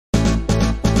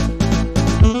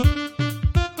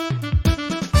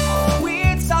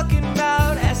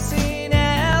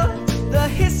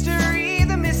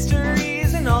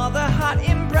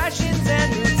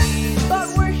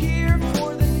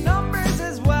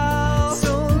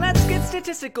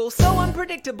egotistical, so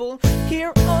unpredictable,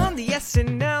 here on the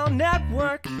SNL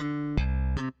Network.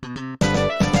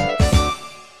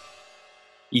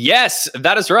 Yes,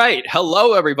 that is right.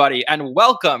 Hello, everybody, and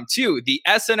welcome to the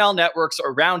SNL Network's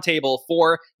Roundtable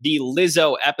for the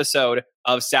Lizzo episode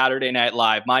of Saturday Night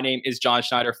Live. My name is John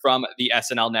Schneider from the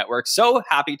SNL Network. So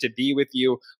happy to be with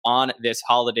you on this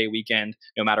holiday weekend,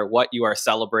 no matter what you are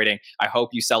celebrating. I hope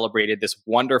you celebrated this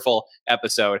wonderful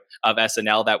episode of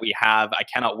SNL that we have. I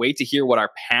cannot wait to hear what our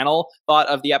panel thought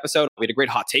of the episode. We had a great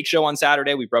hot take show on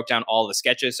Saturday. We broke down all the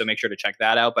sketches, so make sure to check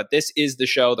that out. But this is the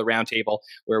show, the Roundtable,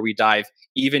 where we dive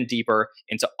even deeper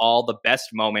into all the best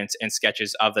moments and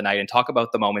sketches of the night and talk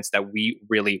about the moments that we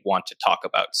really want to talk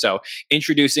about. So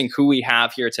introducing who we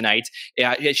have here tonight.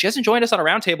 She hasn't joined us on a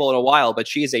roundtable in a while, but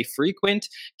she is a frequent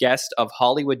guest of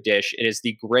Hollywood Dish. It is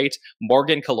the great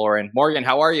Morgan Kaloran. Morgan,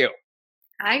 how are you?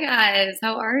 Hi, guys.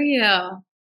 How are you?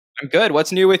 I'm good.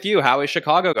 What's new with you? How is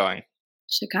Chicago going?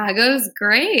 Chicago's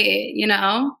great.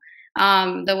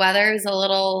 The weather is a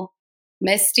little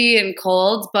misty and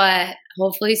cold, but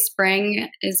hopefully spring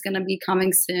is going to be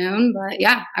coming soon. But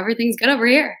yeah, everything's good over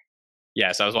here.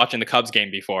 Yes, I was watching the Cubs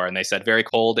game before, and they said very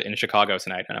cold in Chicago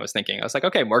tonight. And I was like,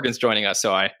 okay, Morgan's joining us.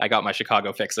 So I got my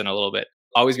Chicago fix in a little bit.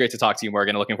 Always great to talk to you,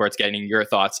 Morgan. Looking forward to getting your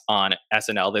thoughts on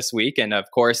SNL this week. And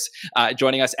of course,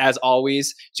 joining us as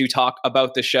always to talk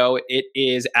about the show, it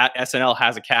is at SNL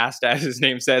Has a Cast, as his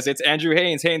name says. It's Andrew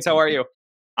Haynes. Haynes, how are you?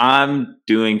 I'm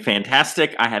doing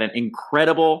fantastic. I had an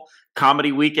incredible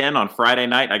comedy weekend on Friday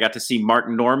night. I got to see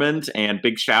Martin Normand, and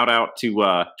big shout out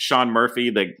to Sean Murphy,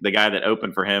 the guy that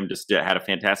opened for him, just had a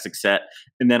fantastic set.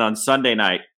 And then on Sunday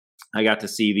night, I got to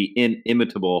see the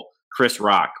inimitable Chris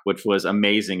Rock, which was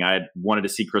amazing. I had wanted to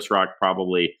see Chris Rock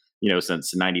probably,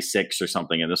 since 96 or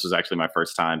something. And this was actually my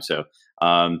first time. So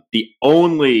the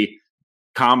only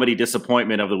comedy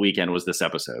disappointment of the weekend was this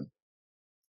episode.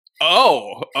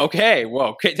 Oh, okay.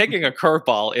 Whoa. Taking a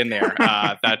curveball in there.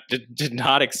 That did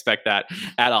not expect that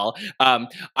at all.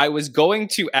 I was going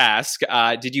to ask,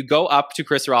 did you go up to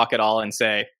Chris Rock at all and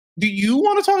say, do you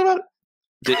want to talk about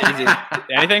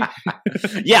anything?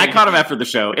 Yeah, I caught him after the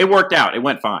show. It worked out. It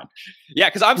went fine. Yeah,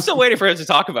 because I'm still waiting for him to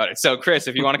talk about it. So, Chris,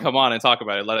 if you want to come on and talk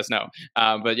about it, let us know.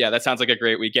 But yeah, that sounds like a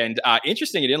great weekend.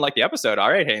 Interesting you didn't like the episode. All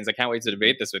right, Haynes, I can't wait to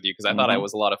debate this with you because I thought it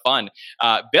was a lot of fun.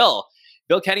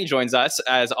 Bill Kenny joins us,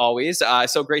 as always.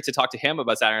 So great to talk to him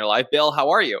about Saturday Night Live. Bill, how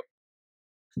are you?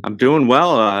 I'm doing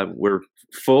well. We're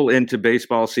full into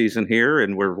baseball season here,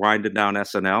 and we're winding down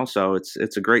SNL, so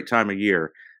it's a great time of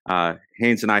year.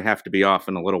 Haynes and I have to be off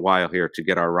in a little while here to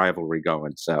get our rivalry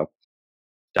going, so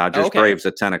Dodgers Braves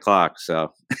at 10 o'clock.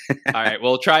 So, all right,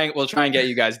 we'll try and get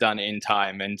you guys done in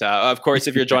time. And of course,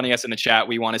 if you're joining us in the chat,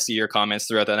 we want to see your comments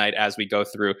throughout the night as we go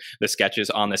through the sketches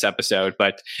on this episode.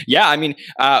 But yeah, I mean,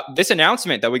 this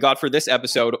announcement that we got for this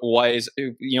episode was,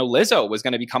 Lizzo was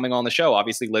going to be coming on the show.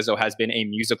 Obviously, Lizzo has been a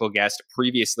musical guest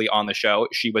previously on the show.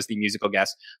 She was the musical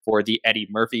guest for the Eddie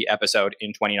Murphy episode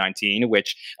in 2019,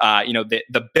 which,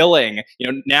 the billing,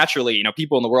 naturally,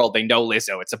 people in the world, they know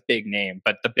Lizzo. It's a big name,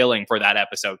 but the billing for that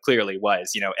episode clearly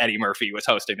was, Eddie Murphy was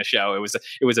hosting the show.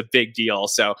 It was a big deal.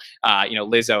 So,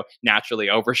 Lizzo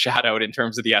naturally overshadowed in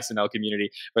terms of the SNL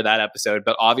community for that episode.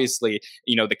 But obviously,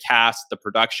 the cast, the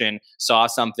production saw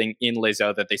something in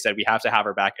Lizzo that they said we have to have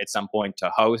her back at some point to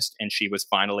host, and she was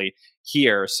finally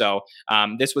here. So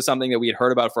this was something that we had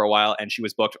heard about for a while, and she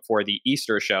was booked for the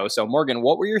Easter show. So Morgan,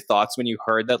 what were your thoughts when you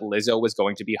heard that Lizzo was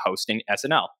going to be hosting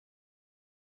SNL?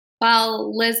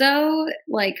 Well, Lizzo,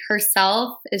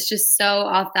 herself, is just so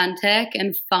authentic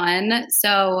and fun.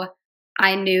 So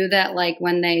I knew that,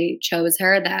 when they chose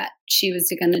her, that she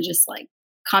was going to just,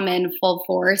 come in full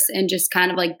force and just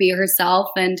kind of, be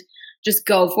herself and just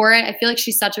go for it. I feel like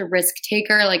she's such a risk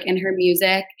taker, in her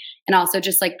music and also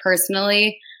just,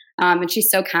 personally. And she's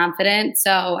so confident.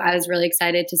 So I was really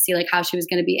excited to see, how she was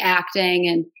going to be acting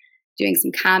and doing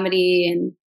some comedy,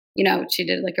 and she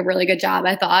did a really good job,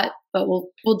 I thought, but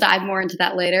we'll dive more into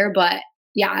that later. But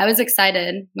yeah, I was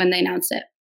excited when they announced it.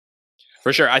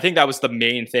 For sure. I think that was the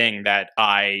main thing that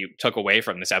I took away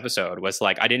from this episode was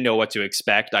I didn't know what to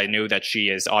expect. I knew that she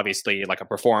is obviously a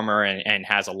performer and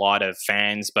has a lot of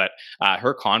fans, but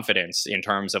her confidence in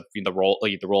terms of the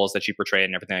roles that she portrayed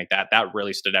and everything like that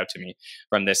really stood out to me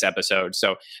from this episode.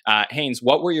 So Haynes,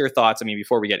 what were your thoughts? I mean,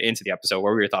 before we get into the episode,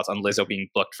 what were your thoughts on Lizzo being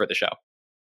booked for the show?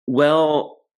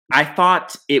 Well, I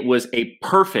thought it was a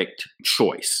perfect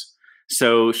choice.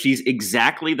 So she's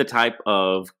exactly the type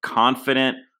of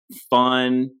confident,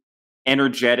 fun,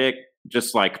 energetic,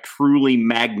 just truly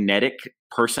magnetic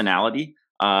personality,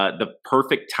 the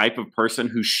perfect type of person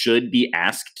who should be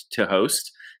asked to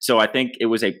host. So I think it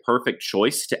was a perfect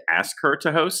choice to ask her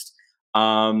to host.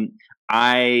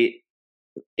 I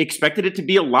expected it to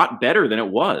be a lot better than it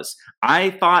was.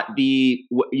 I thought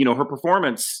her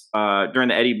performance during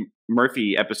the Eddie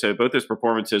Murphy episode, both those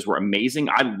performances were amazing.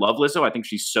 I love Lizzo. I think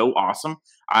she's so awesome.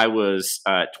 I was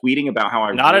tweeting about how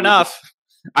Not enough.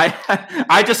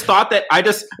 I just thought that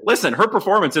listen, her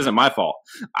performance isn't my fault.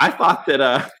 I thought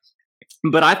that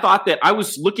but I thought that I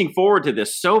was looking forward to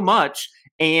this so much,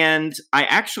 and I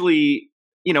actually,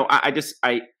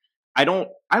 I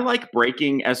like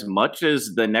breaking as much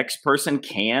as the next person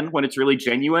can when it's really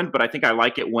genuine, but I think I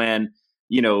like it when,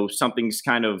 something's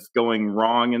kind of going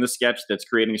wrong in the sketch that's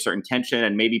creating a certain tension,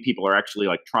 and maybe people are actually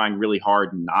like trying really hard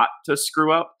not to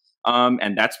screw up.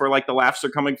 And that's where like the laughs are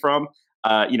coming from.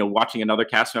 Watching another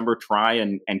cast member try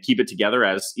and keep it together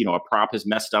as, a prop has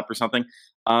messed up or something.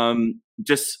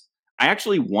 I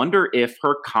actually wonder if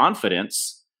her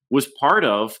confidence was part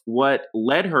of what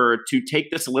led her to take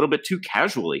this a little bit too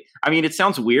casually. I mean, it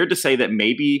sounds weird to say that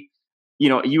maybe,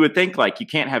 you would think like you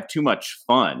can't have too much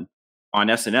fun on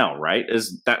SNL, right?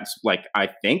 That's like, I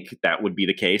think that would be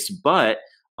the case, but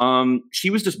she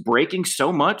was just breaking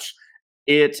so much.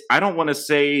 I don't want to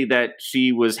say that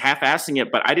she was half-assing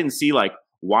it, but I didn't see like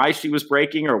why she was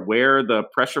breaking or where the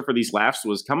pressure for these laughs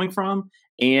was coming from.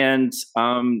 And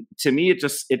to me,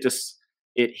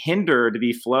 it hindered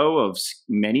the flow of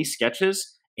many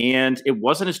sketches, and it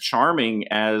wasn't as charming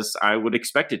as I would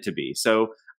expect it to be. So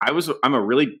I'm a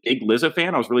really big Lizzo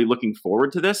fan. I was really looking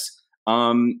forward to this,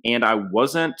 and I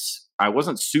wasn't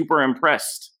super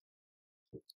impressed.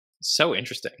 So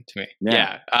interesting to me.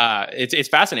 Yeah. It's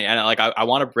fascinating. And like, I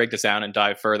want to break this down and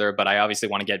dive further, but I obviously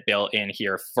want to get Bill in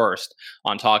here first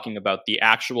on talking about the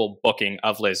actual booking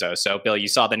of Lizzo. So Bill, you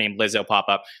saw the name Lizzo pop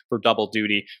up for double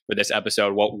duty for this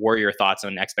episode. What were your thoughts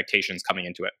and expectations coming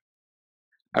into it?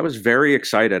 I was very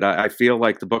excited. I feel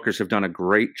like the bookers have done a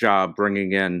great job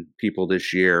bringing in people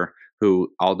this year who,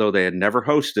 although they had never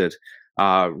hosted,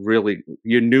 really,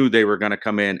 you knew they were going to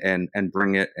come in and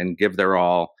bring it and give their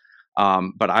all.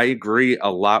 But I agree a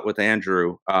lot with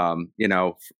Andrew.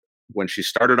 When she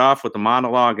started off with the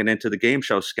monologue and into the game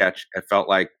show sketch, it felt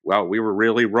like, well, we were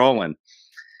really rolling.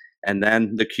 And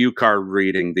then the cue card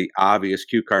reading, the obvious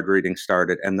cue card reading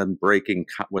started, and then breaking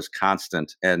was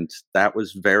constant. And that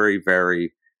was very,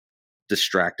 very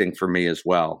distracting for me as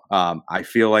well. I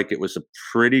feel like it was a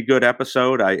pretty good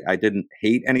episode. I didn't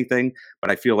hate anything,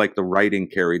 but I feel like the writing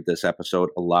carried this episode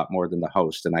a lot more than the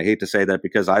host. And I hate to say that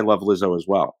because I love Lizzo as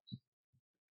well.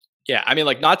 Yeah, I mean,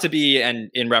 like, not to be,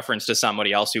 and in reference to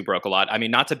somebody else who broke a lot, I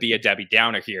mean, not to be a Debbie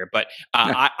Downer here, but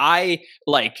I'll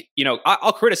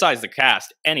criticize the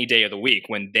cast any day of the week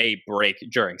when they break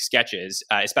during sketches,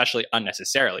 especially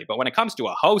unnecessarily. But when it comes to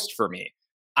a host for me,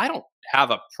 I don't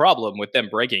have a problem with them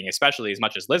breaking, especially as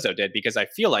much as Lizzo did, because I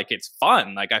feel like it's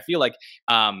fun. Like, I feel like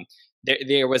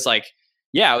there was like,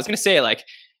 I was going to say, like,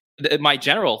 my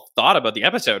general thought about the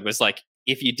episode was like,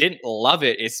 if you didn't love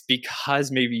it, it's because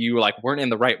maybe you like weren't in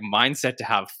the right mindset to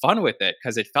have fun with it,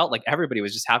 because it felt like everybody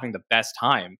was just having the best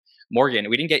time. Morgan,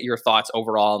 we didn't get your thoughts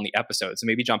overall on the episode, so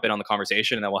maybe jump in on the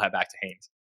conversation and then we'll head back to Haynes.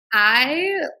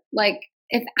 I like,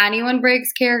 if anyone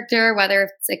breaks character, whether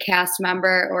it's a cast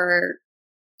member or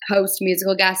host,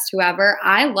 musical guest, whoever,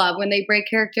 I love when they break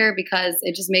character because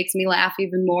it just makes me laugh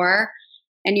even more.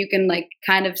 And you can like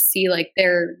kind of see like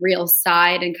their real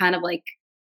side and kind of like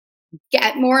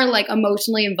get more like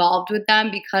emotionally involved with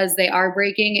them because they are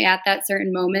breaking at that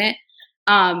certain moment.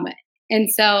 And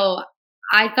so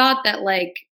I thought that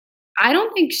like, I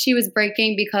don't think she was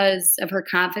breaking because of her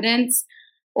confidence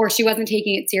or she wasn't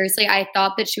taking it seriously. I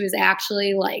thought that she was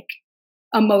actually like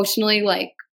emotionally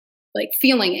like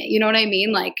feeling it. You know what I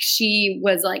mean? Like she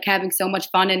was like having so much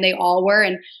fun and they all were.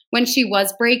 And when she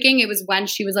was breaking, it was when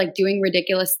she was like doing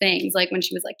ridiculous things, like when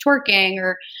she was like twerking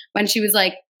or when she was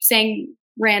like saying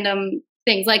random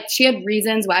things. Like she had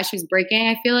reasons why she was breaking,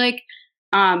 I feel like.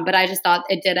 But I just thought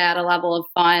it did add a level of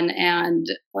fun and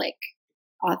like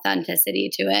authenticity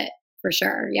to it for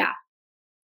sure. Yeah.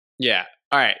 Yeah.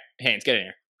 All right. Haynes, get in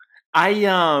here.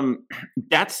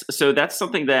 That's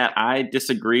something that I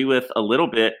disagree with a little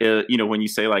bit. When you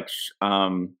say like,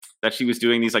 that she was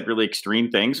doing these like really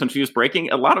extreme things when she was breaking,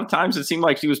 a lot of times it seemed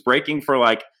like she was breaking for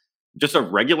like just a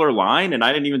regular line. And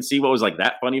I didn't even see what was like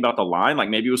that funny about the line. Like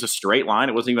maybe it was a straight line.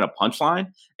 It wasn't even a punchline.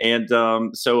 And,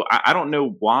 so I don't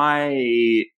know why,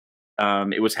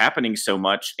 it was happening so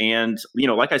much. And,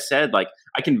 like I said, like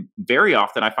I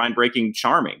find breaking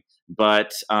charming.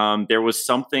 But there was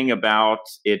something about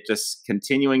it just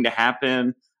continuing to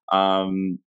happen,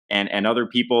 and other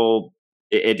people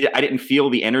I didn't feel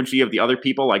the energy of the other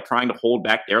people like trying to hold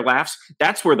back their laughs.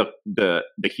 That's where the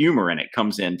humor in it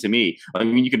comes in to me. I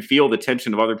mean, you can feel the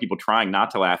tension of other people trying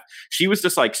not to laugh. She was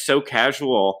just like so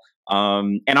casual.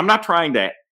 And I'm not trying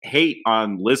to hate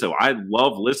on Lizzo. I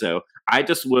love Lizzo. I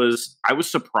was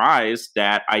surprised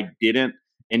that I didn't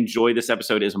enjoy this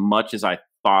episode as much as I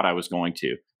thought I was going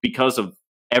to because of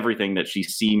everything that she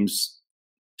seems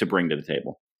to bring to the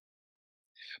table.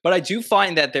 But I do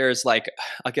find that there's like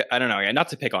I don't know, not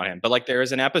to pick on him, but like there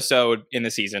is an episode in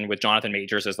the season with Jonathan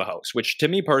Majors as the host, which to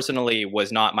me personally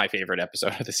was not my favorite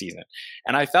episode of the season.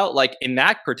 And I felt like in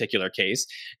that particular case,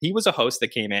 he was a host that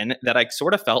came in that I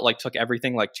sort of felt like took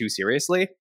everything like too seriously.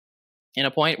 In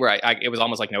a point where it was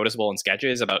almost like noticeable in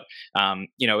sketches about, and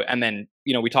then,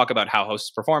 we talk about how hosts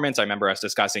performance. I remember us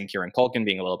discussing Kieran Culkin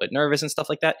being a little bit nervous and stuff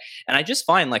like that. And I just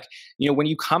find like, when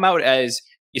you come out as,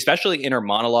 especially in her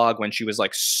monologue when she was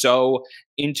like so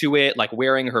into it, like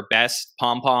wearing her best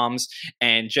pom-poms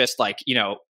and just like,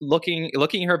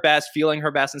 looking her best, feeling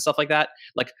her best and stuff like that.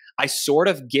 Like I sort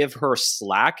of give her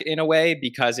slack in a way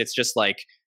because it's just like,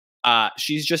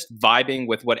 she's just vibing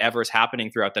with whatever's happening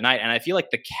throughout the night. And I feel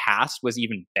like the cast was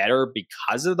even better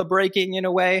because of the breaking in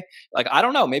a way. Like, I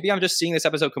don't know, maybe I'm just seeing this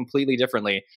episode completely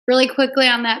differently. Really quickly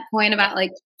on that point about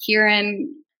like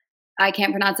Kieran, I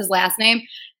can't pronounce his last name.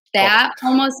 That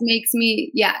almost makes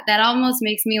me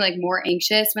like more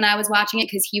anxious when I was watching it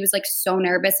because he was like so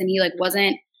nervous and he like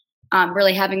wasn't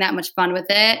really having that much fun with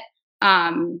it.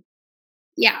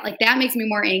 Like that makes me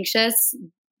more anxious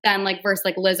than like versus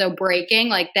like Lizzo breaking.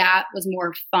 Like that was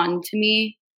more fun to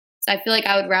me. So I feel like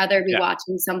I would rather be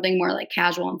watching something more like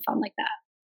casual and fun like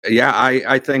that. Yeah,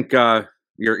 I think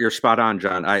you're spot on,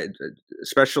 John.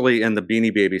 Especially in the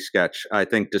Beanie Baby sketch, I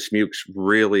think Dismukes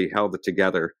really held it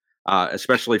together.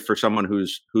 Especially for someone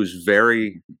who's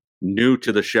very new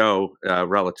to the show,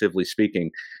 relatively speaking,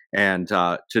 and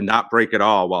to not break at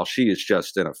all while she is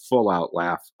just in a full out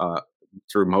laugh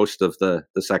through most of the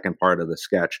second part of the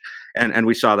sketch, and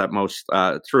we saw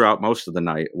that throughout most of the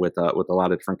night with a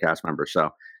lot of different cast members.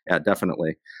 So yeah,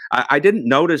 definitely. I didn't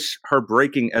notice her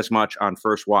breaking as much on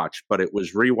first watch, but it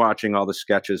was rewatching all the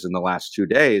sketches in the last 2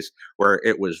 days where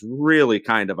it was really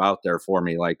kind of out there for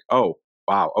me. Like, oh,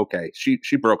 wow, okay, she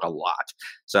broke a lot.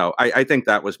 So I think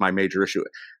that was my major issue.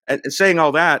 And saying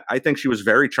all that, I think she was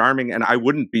very charming, and I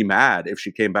wouldn't be mad if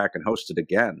she came back and hosted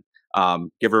again.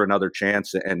 Give her another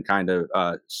chance and kind of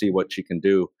see what she can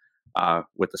do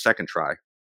with the second try.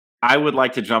 I would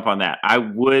like to jump on that. I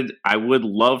would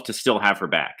love to still have her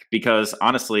back because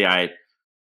honestly, I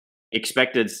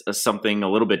expected something a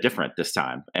little bit different this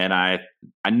time, and I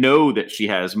know that she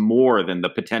has more than the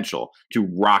potential to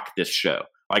rock this show.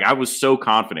 Like I was so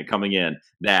confident coming in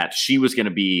that she was going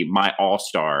to be my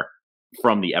all-star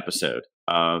from the episode,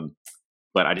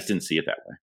 but I just didn't see it that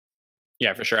way.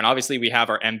 Yeah, for sure. And obviously we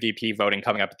have our MVP voting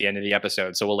coming up at the end of the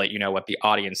episode. So we'll let you know what the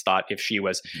audience thought if she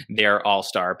was their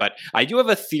all-star. But I do have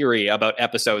a theory about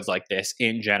episodes like this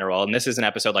in general. And this is an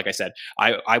episode, like I said,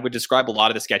 I would describe a lot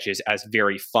of the sketches as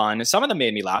very fun. Some of them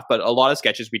made me laugh, but a lot of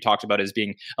sketches we talked about as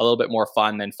being a little bit more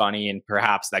fun than funny. And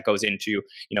perhaps that goes into,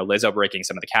 Lizzo breaking,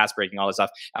 some of the cast breaking, all this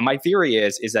stuff. And my theory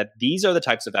is that these are the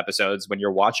types of episodes when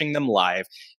you're watching them live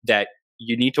that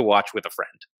you need to watch with a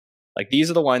friend. Like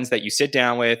these are the ones that you sit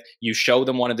down with, you show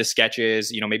them one of the sketches,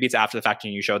 maybe it's after the fact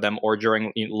and you show them, or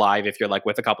during live if you're like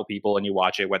with a couple people and you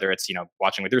watch it, whether it's,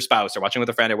 watching with your spouse or watching with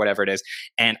a friend or whatever it is.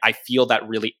 And I feel that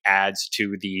really adds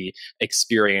to the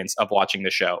experience of watching the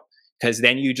show. Because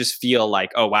then you just feel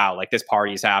like, oh, wow, like this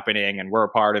party is happening and we're a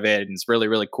part of it and it's really,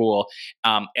 really cool.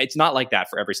 It's not like that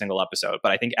for every single episode,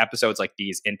 but I think episodes like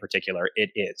these in particular, it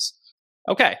is.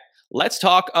 Okay. Let's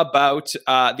talk about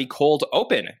the cold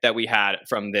open that we had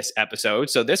from this episode.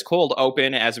 So this cold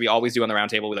open, as we always do on the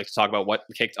roundtable, we like to talk about what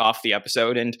kicked off the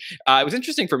episode. And it was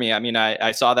interesting for me. I mean,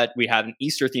 I saw that we had an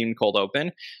Easter-themed cold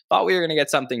open. Thought we were going to get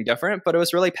something different, but it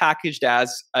was really packaged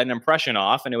as an impression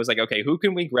off. And it was like, okay, who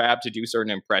can we grab to do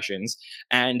certain impressions?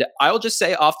 And I'll just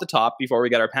say off the top, before we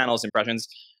get our panel's impressions,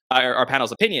 our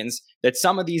panel's opinions, that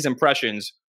some of these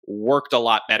impressions worked a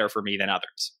lot better for me than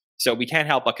others. So we can't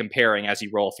help but comparing as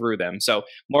you roll through them. So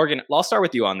Morgan, I'll start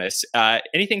with you on this.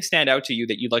 Anything stand out to you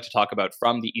that you'd like to talk about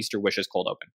from the Easter Wishes cold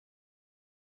open?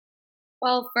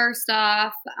 Well, first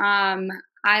off,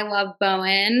 I love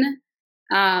Bowen.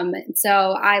 So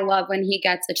I love when he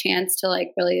gets a chance to like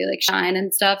really like shine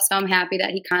and stuff. So I'm happy that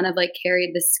he kind of like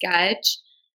carried the sketch.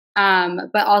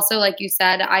 But also, like you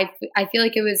said, I feel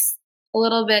like it was a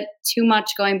little bit too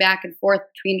much going back and forth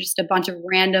between just a bunch of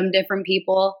random different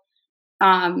people.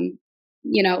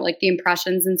 Like the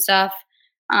impressions and stuff.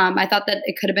 I thought that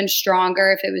it could have been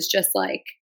stronger if it was just like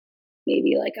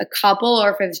maybe like a couple,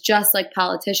 or if it was just like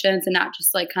politicians and not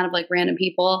just like kind of like random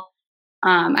people.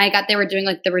 I got they were doing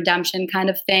like the redemption kind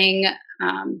of thing,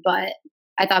 but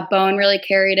I thought Bone really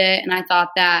carried it, and I thought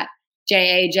that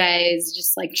JAJ's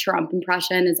just like Trump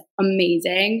impression is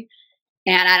amazing.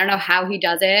 And I don't know how he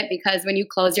does it, because when you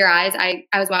close your eyes, I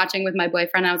was watching with my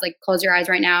boyfriend. I was like, close your eyes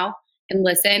right now and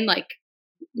listen. Like,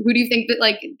 who do you think that,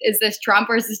 like, is this Trump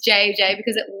or is this JAJ?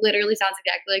 Because it literally sounds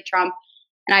exactly like Trump.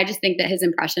 And I just think that his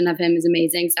impression of him is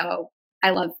amazing. So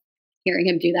I love hearing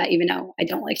him do that, even though I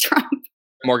don't like Trump.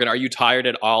 Morgan, are you tired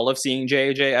at all of seeing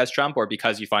JAJ as Trump, or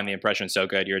because you find the impression so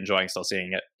good, you're enjoying still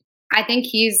seeing it? I think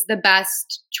he's the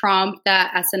best Trump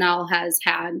that SNL has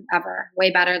had ever.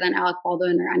 Way better than Alec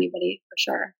Baldwin or anybody, for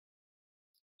sure.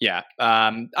 Yeah,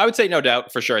 I would say no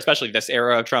doubt, for sure, especially this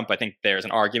era of Trump. I think there's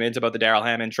an argument about the Daryl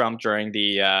Hammond Trump during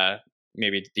the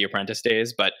maybe the Apprentice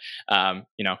days, but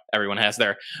everyone has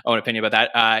their own opinion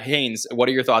about that. Haynes, what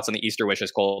are your thoughts on the Easter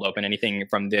Wishes cold open? Anything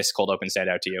from this cold open stand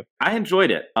out to you? I enjoyed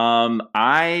it.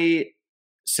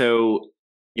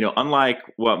 Unlike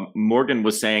what Morgan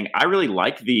was saying, I really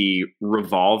like the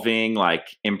revolving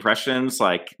like impressions.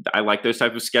 Like, I like those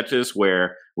type of sketches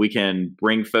where we can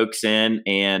bring folks in,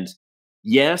 and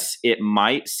yes, it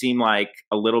might seem like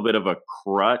a little bit of a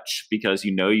crutch because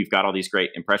you've got all these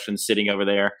great impressions sitting over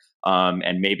there,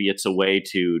 and maybe it's a way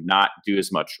to not do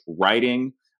as much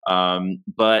writing.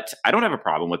 But I don't have a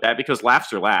problem with that, because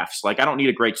laughs are laughs. Like, I don't need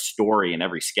a great story in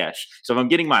every sketch. So if I'm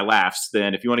getting my laughs,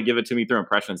 then if you want to give it to me through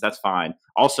impressions, that's fine.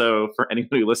 Also, for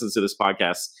anybody who listens to this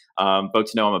podcast,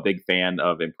 folks know I'm a big fan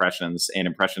of impressions and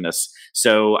impressionists.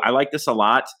 So I like this a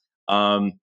lot.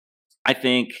 I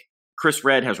think Chris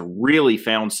Redd has really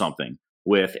found something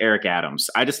with Eric Adams.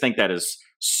 I just think that is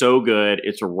so good.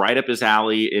 It's right up his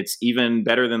alley. It's even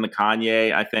better than the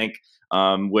Kanye, I think,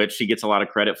 which he gets a lot of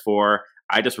credit for.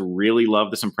 I just really love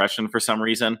this impression for some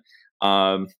reason.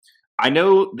 I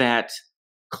know that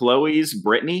Chloe's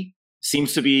Brittany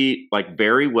seems to be like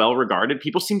very well regarded.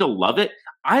 People seem to love it.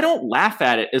 I don't laugh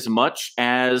at it as much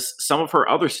as some of her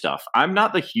other stuff. I'm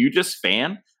not the hugest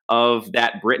fan of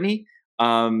that Brittany.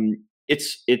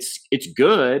 It's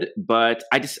good, but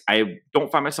I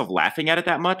don't find myself laughing at it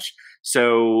that much.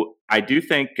 So I do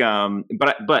think,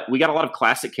 but we got a lot of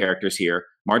classic characters here.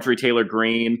 Marjorie Taylor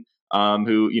Greene,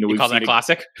 who you call that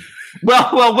classic?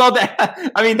 Well,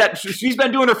 that she's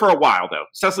been doing it for a while though.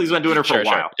 Cecily's been doing it for a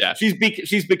while. Yeah,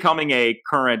 she's becoming a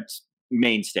current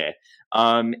mainstay.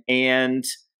 And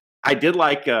I did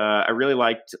like, I really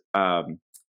liked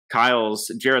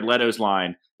Jared Leto's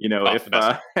line.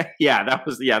 That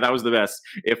was the best.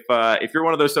 If you're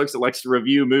one of those folks that likes to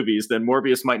review movies, then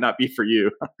Morbius might not be for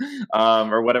you,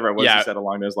 or whatever it was he said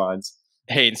along those lines.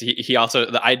 Haynes, he also,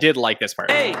 I did like this part.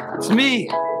 Hey, it's me,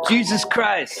 Jesus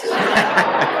Christ.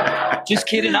 Just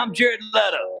kidding, I'm Jared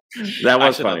Leto. That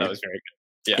was funny. That was very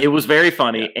good. Yeah. It was very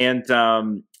funny. Yeah.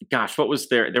 And gosh, what was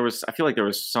there? I feel like there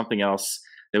was something else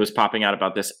that was popping out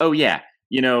about this. Oh yeah,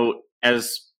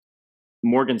 as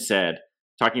Morgan said,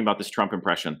 talking about this Trump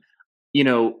impression,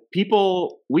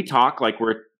 we talk like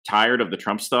we're tired of the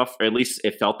Trump stuff, or at least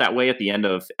it felt that way at the end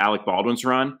of Alec Baldwin's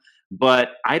run. But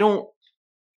I don't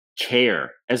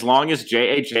care. As long as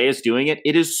JAJ is doing it,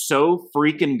 it is so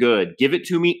freaking good. Give it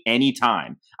to me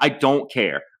anytime. I don't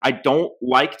care. I don't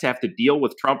like to have to deal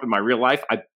with Trump in my real life.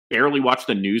 I barely watch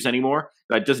the news anymore.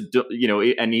 I just,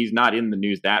 and he's not in the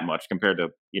news that much compared to,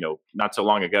 not so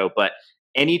long ago. But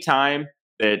anytime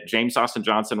that James Austin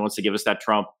Johnson wants to give us that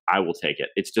Trump, I will take it.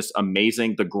 It's just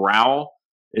amazing. The growl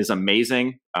is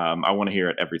amazing. I want to hear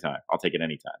it every time. I'll take it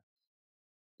anytime.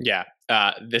 Yeah,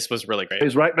 this was really great.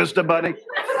 He's right, Mr. Buddy.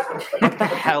 What the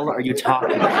hell are you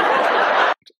talking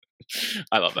about?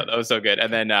 I love that. That was so good.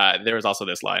 And then there was also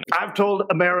this line. I've told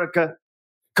America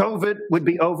COVID would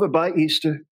be over by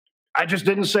Easter. I just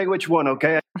didn't say which one,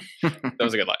 okay? That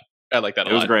was a good line. I like that a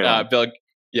lot. It was great.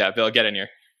 Bill, get in here.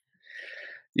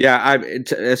 Yeah,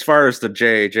 as far as the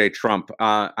JAJ Trump,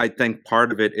 I think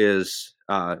part of it is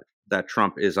that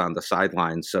Trump is on the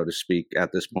sidelines, so to speak,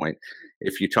 at this point.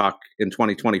 If you talk in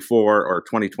 2024 or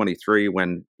 2023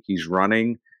 when he's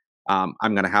running, I'm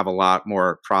going to have a lot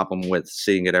more problem with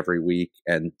seeing it every week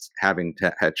and having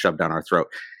head shoved down our throat.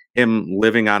 Him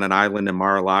living on an island in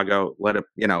Mar-a-Lago, let him,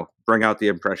 bring out the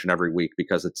impression every week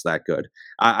because it's that good.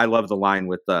 I love the line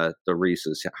with the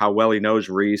Reese's, how well he knows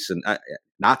Reese, and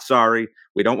not sorry.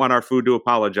 We don't want our food to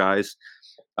apologize.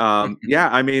 I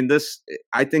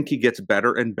think he gets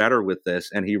better and better with this,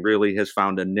 and he really has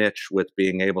found a niche with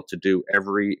being able to do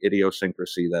every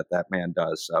idiosyncrasy that man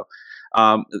does. So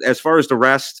as far as the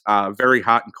rest, very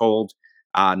hot and cold.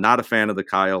 Not a fan of the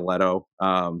Kyle Leto.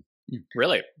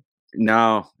 Really?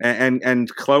 No, and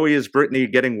Chloe is Brittany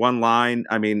getting one line.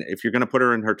 I mean, if you're going to put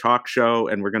her in her talk show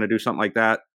and we're going to do something like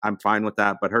that, I'm fine with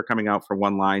that. But her coming out for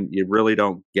one line, you really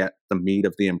don't get the meat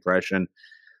of the impression.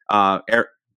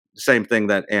 Same thing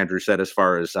that Andrew said as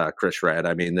far as Chris Redd.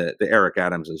 I mean, the Eric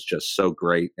Adams is just so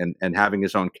great, and having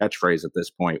his own catchphrase at this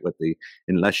point with the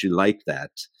 "unless you like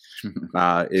that"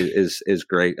 is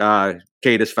great.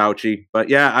 Kate is Fauci, but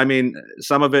yeah, I mean,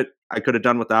 some of it I could have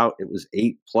done without. It was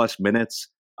 8+ minutes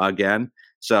again,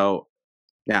 so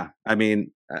yeah. I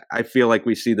mean, I feel like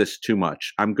we see this too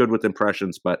much. I'm good with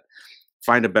impressions, but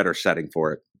find a better setting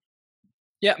for it.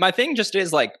 Yeah, my thing just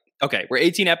is like, okay, we're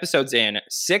 18 episodes in.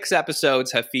 6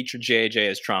 episodes have featured JJ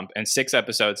as Trump, and 6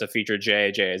 episodes have featured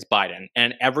JJ as Biden.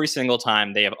 And every single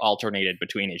time they have alternated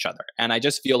between each other. And I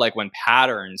just feel like when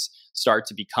patterns start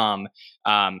to become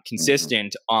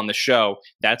consistent on the show,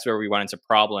 that's where we run into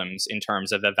problems in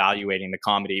terms of evaluating the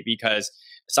comedy. Because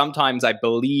sometimes I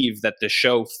believe that the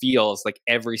show feels like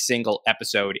every single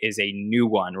episode is a new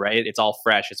one, right? It's all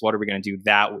fresh. It's what are we going to do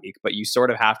that week? But you sort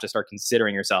of have to start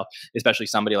considering yourself, especially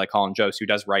somebody like Colin Jost, who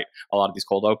does write a lot of these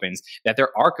cold opens, that there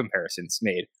are comparisons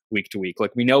made week to week.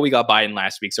 Like, we know we got Biden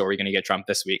last week, so are we going to get Trump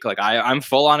this week? Like, I'm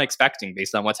full on expecting,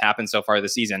 based on what's happened so far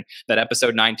this season, that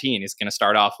episode 19 is going to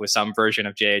start off with some version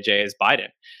of JJ as Biden.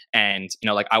 And, you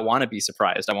know, like, I want to be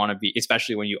surprised. I want to be,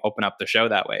 especially when you open up the show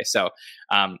that way. So,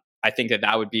 I think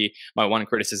that would be my one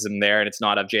criticism there. And it's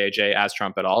not of JJ as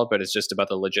Trump at all, but it's just about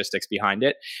the logistics behind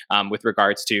it. With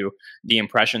regards to the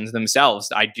impressions themselves,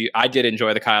 I did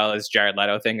enjoy the Kyle as Jared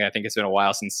Leto thing. I think it's been a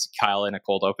while since Kyle in a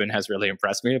cold open has really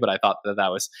impressed me, but I thought that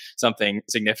was something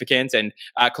significant. And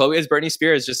Chloe as Britney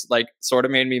Spears just like sort of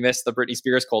made me miss the Britney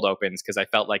Spears cold opens, because I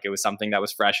felt like it was something that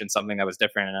was fresh and something that was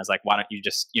different. And I was like, why don't you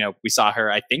just, you know, we saw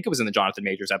her, I think it was in the Jonathan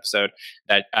Majors episode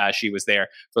that she was there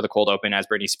for the cold open as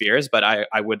Britney Spears, but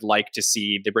I would like to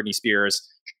see the Britney Spears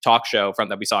talk show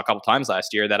that we saw a couple times last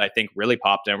year that I think really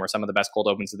popped and were some of the best cold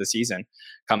opens of the season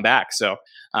come back. So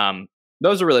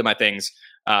those are really my things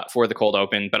for the cold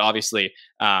open. But obviously,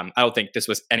 I don't think this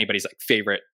was anybody's like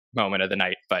favorite moment of the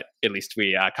night, but at least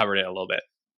we covered it a little bit.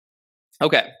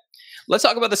 Okay, let's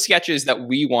talk about the sketches that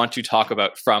we want to talk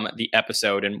about from the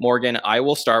episode. And Morgan, I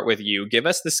will start with you. Give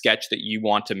us the sketch that you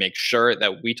want to make sure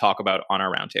that we talk about on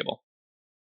our roundtable.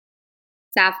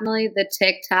 Definitely the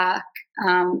TikTok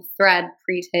thread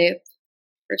pre-tape,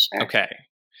 for sure. Okay.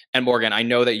 And Morgan, I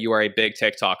know that you are a big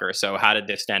TikToker, so how did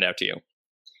this stand out to you?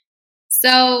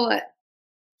 So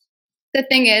the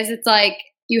thing is, it's like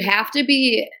you have to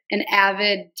be an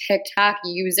avid TikTok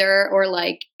user or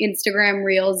like Instagram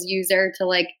Reels user to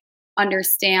like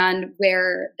understand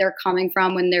where they're coming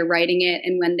from when they're writing it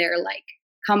and when they're like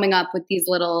coming up with these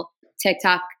little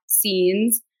TikTok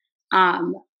scenes.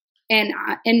 And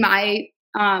in my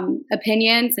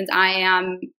opinion, since I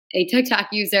am a TikTok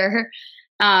user,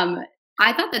 I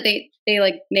thought that they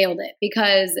like nailed it,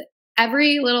 because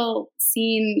every little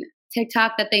scene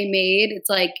TikTok that they made, it's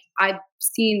like I've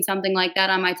seen something like that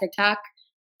on my TikTok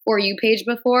For You page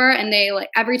before, and they like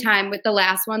every time with the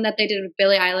last one that they did with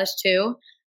Billie Eilish too,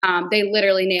 they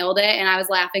literally nailed it, and I was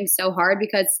laughing so hard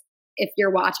because if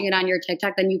you're watching it on your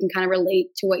TikTok, then you can kind of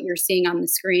relate to what you're seeing on the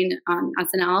screen on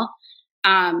SNL.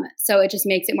 So it just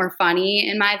makes it more funny,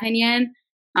 in my opinion.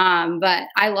 But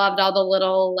I loved all the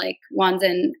little like ones,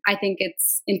 and I think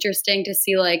it's interesting to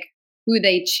see like who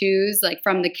they choose like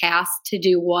from the cast to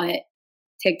do what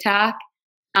TikTok.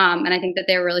 And I think that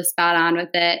they're really spot on with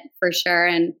it for sure.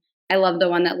 And I love the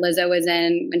one that Lizzo was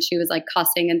in when she was like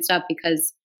cussing and stuff,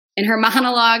 because in her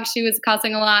monologue, she was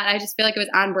cussing a lot. I just feel like it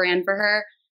was on brand for her.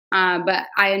 But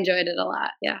I enjoyed it a lot.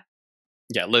 Yeah.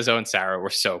 Yeah, Lizzo and Sarah were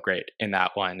so great in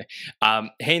that one.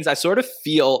 Haynes, I sort of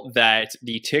feel that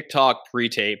the TikTok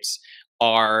pre-tapes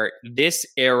are this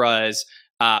era's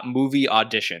movie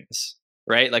auditions,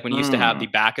 right? Like when you used to have the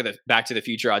Back to the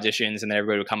Future auditions, and then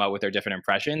everybody would come out with their different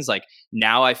impressions. Like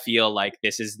now I feel like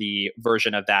this is the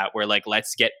version of that where like,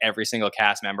 let's get every single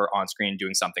cast member on screen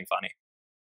doing something funny.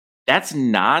 That's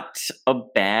not a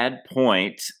bad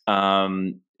point.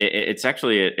 It's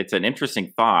actually it's an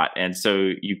interesting thought, and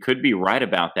so you could be right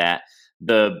about that.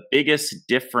 The biggest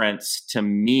difference to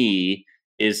me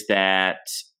is that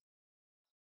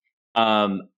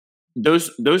those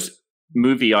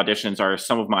movie auditions are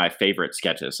some of my favorite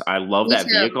sketches. I love that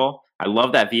vehicle. I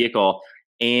love that vehicle.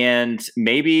 And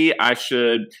maybe I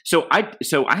should. So I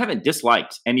haven't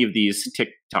disliked any of these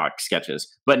TikTok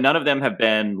sketches, but none of them have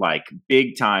been like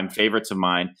big time favorites of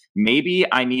mine. Maybe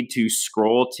I need to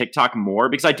scroll TikTok more,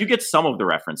 because I do get some of the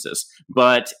references,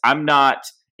 but I'm not.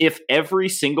 If every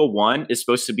single one is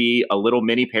supposed to be a little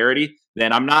mini parody,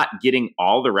 then I'm not getting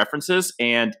all the references.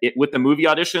 And with the movie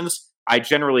auditions, I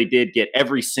generally did get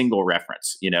every single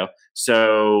reference,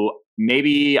 So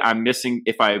maybe I'm missing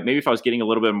if I was getting a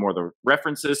little bit more of the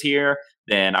references here,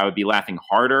 then I would be laughing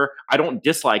harder. I don't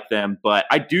dislike them, but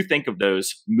I do think of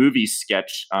those movie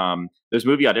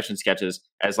audition sketches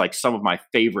as like some of my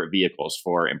favorite vehicles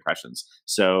for impressions.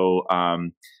 So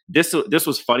this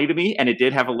was funny to me, and it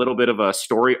did have a little bit of a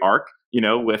story arc,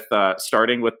 with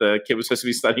starting with the kid was supposed to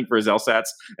be studying for his LSATs,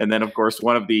 and then of course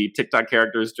one of the TikTok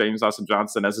characters, James Austin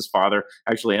Johnson, as his father,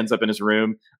 actually ends up in his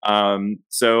room.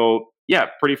 So yeah,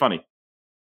 pretty funny.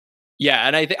 Yeah,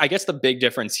 and I guess the big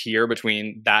difference here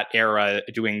between that era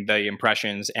doing the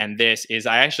impressions and this is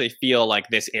I actually feel like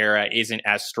this era isn't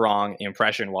as strong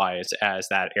impression-wise as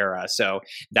that era. So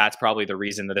that's probably the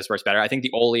reason that this works better. I think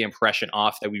the only impression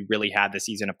off that we really had this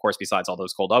season, of course, besides all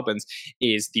those cold opens,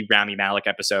 is the Rami Malek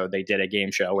episode. They did a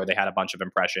game show where they had a bunch of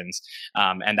impressions,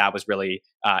 and that was really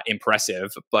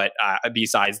impressive. But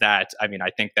besides that, I mean,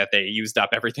 I think that they used up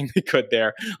everything they could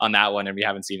there on that one, and we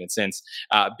haven't seen it since.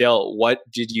 Bill, what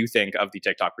did you think of the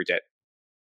TikTok pre-tape?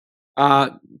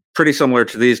 Pretty similar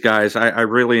to these guys. I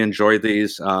really enjoyed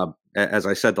these. As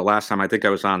I said the last time, I think I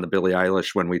was on the Billie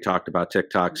Eilish when we talked about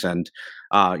TikToks, and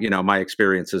my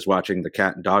experiences watching the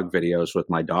cat and dog videos with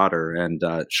my daughter and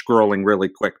scrolling really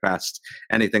quick past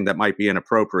anything that might be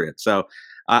inappropriate. So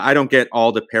I don't get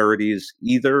all the parodies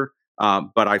either,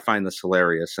 but I find this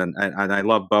hilarious, and I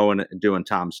love Bowen doing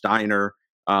Tom's Diner.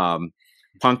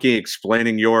 Punky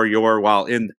explaining your while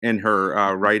in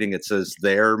her writing it says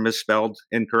they're misspelled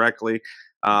incorrectly.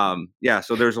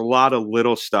 So there's a lot of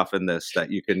little stuff in this that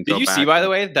you can. Did you see, by the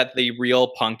way, that the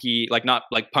real Punky, not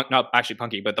actually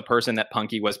Punky, but the person that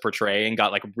Punky was portraying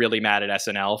got like really mad at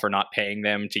SNL for not paying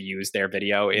them to use their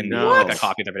video in a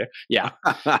copy of their video. Yeah,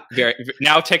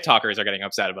 now TikTokers are getting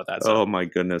upset about that. So. Oh my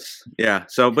goodness, yeah.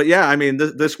 So, but yeah, I mean,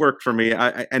 this worked for me.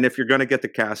 And if you're going to get the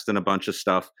cast in a bunch of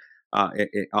stuff.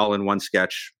 All in one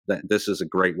sketch, that this is a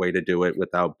great way to do it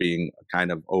without being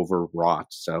kind of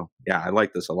overwrought. So yeah, I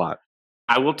like this a lot.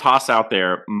 I will toss out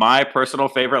there my personal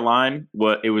favorite line.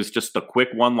 It was just a quick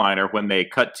one-liner when they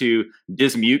cut to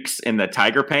Dismukes in the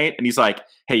tiger paint, and he's like,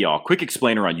 "Hey y'all, quick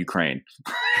explainer on Ukraine."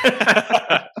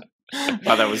 Thought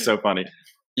that was so funny.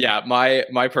 Yeah,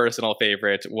 my personal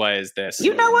favorite was this.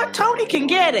 You know what? Tony can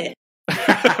get it.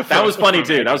 That was funny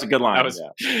too. That was a good line.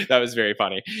 That was very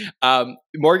funny.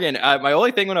 Morgan, my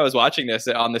only thing when I was watching this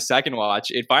on the second watch,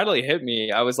 it finally hit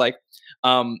me. I was like,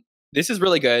 this is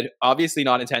really good. Obviously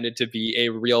not intended to be a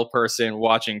real person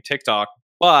watching TikTok,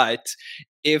 but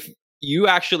if you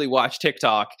actually watch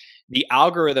TikTok, the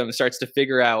algorithm starts to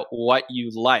figure out what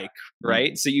you like,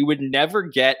 right? So you would never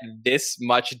get this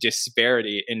much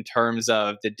disparity in terms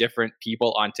of the different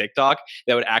people on TikTok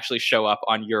that would actually show up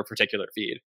on your particular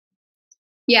feed.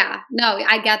 Yeah, no,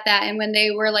 I get that. And when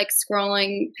they were like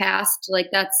scrolling past, like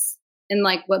that's in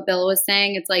like what Bill was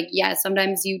saying, it's like, yeah,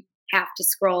 sometimes you have to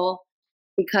scroll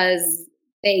because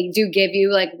they do give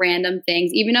you like random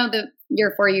things, even though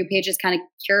your For You page is kind of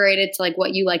curated to like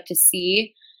what you like to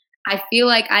see. I feel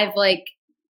like I've like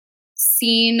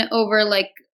seen over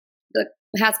like the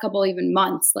past couple even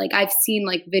months, like I've seen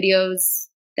like videos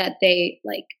that they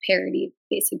like parody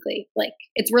basically. Like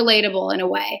it's relatable in a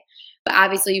way. But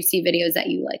obviously you see videos that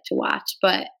you like to watch.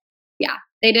 But yeah,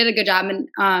 they did a good job.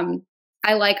 And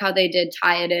I like how they did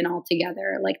tie it in all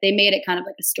together. Like they made it kind of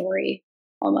like a story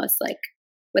almost, like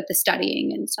with the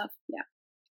studying and stuff. Yeah.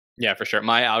 Yeah, for sure.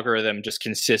 My algorithm just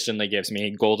consistently gives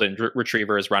me golden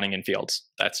retrievers running in fields.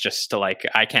 That's just to like,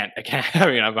 I can't, I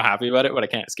mean, I'm happy about it, but I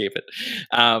can't escape it.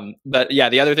 But yeah,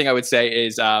 the other thing I would say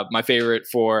is my favorite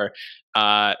for,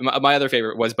 my other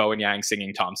favorite was Bowen Yang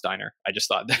singing Tom's Diner. I just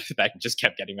thought that just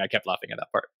kept getting me. I kept laughing at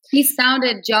that part. He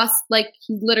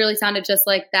literally sounded just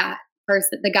like that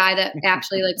person, the guy that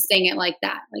actually like sang it like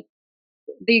that, like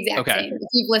the exact same. If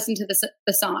you've listened to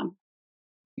the song.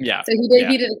 Yeah. So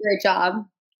he did a great job.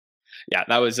 Yeah,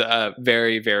 that was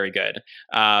very, very good.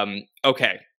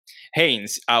 Okay.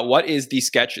 Haynes, what is the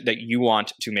sketch that you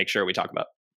want to make sure we talk about?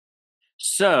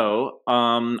 So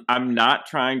I'm not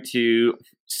trying to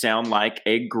sound like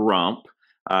a grump.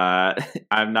 I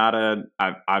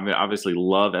obviously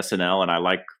love SNL and I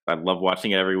love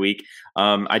watching it every week.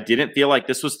 I didn't feel like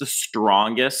this was the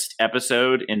strongest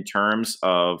episode in terms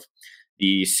of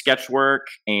the sketch work,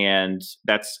 and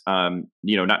that's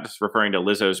not just referring to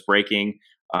Lizzo's breaking.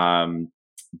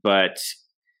 But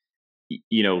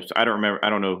I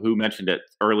don't know who mentioned it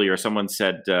earlier. Someone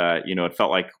said, it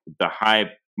felt like the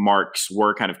high marks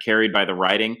were kind of carried by the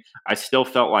writing. I still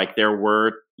felt like there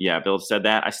were, Bill said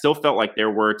that. I still felt like there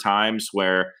were times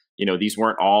where, these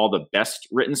weren't all the best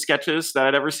written sketches that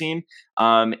I'd ever seen.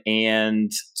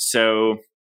 And so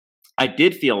I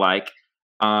did feel like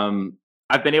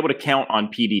I've been able to count on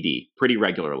PDD pretty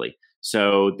regularly.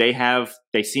 So they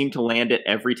seem to land it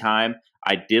every time.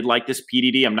 I did like this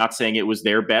PDD. I'm not saying it was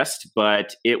their best,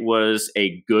 but it was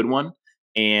a good one,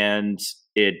 and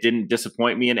it didn't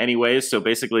disappoint me in any ways. So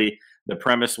basically, the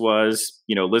premise was,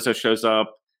 Lizzo shows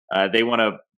up. They want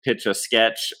to pitch a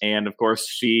sketch, and of course,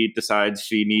 she decides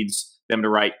she needs them to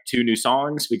write 2 new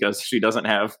songs because she doesn't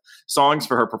have songs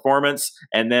for her performance.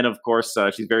 And then, of course,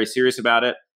 she's very serious about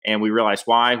it. And we realize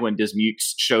why when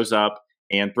Dismukes shows up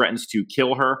and threatens to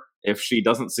kill her if she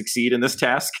doesn't succeed in this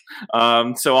task.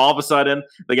 So all of a sudden,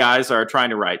 the guys are trying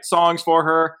to write songs for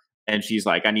her, and she's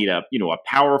like, "I need a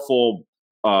powerful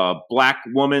black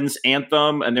woman's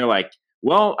anthem," and they're like,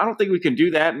 "Well, I don't think we can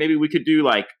do that. Maybe we could do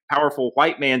like powerful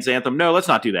white man's anthem." No, let's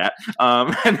not do that.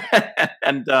 And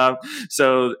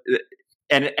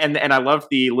I love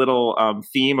the little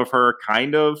theme of her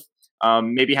kind of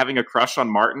maybe having a crush on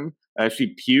Martin.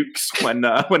 She pukes when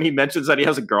he mentions that he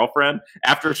has a girlfriend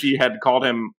after she had called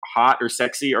him hot or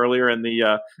sexy earlier in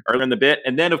the bit,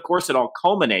 and then of course it all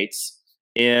culminates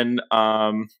in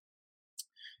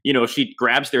she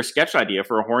grabs their sketch idea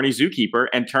for a horny zookeeper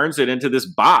and turns it into this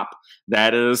bop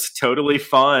that is totally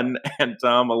fun and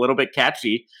a little bit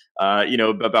catchy,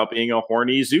 about being a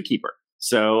horny zookeeper.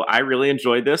 So I really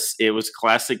enjoyed this. It was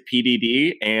classic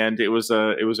PDD, and it was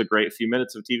a great few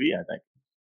minutes of TV, I think.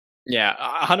 Yeah,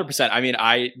 100%. I mean,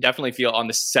 I definitely feel on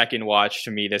the second watch,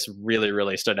 to me, this really,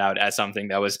 really stood out as something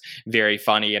that was very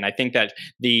funny. And I think that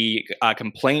the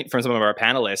complaint from some of our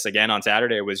panelists, again, on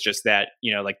Saturday was just that,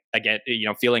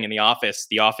 feeling in the office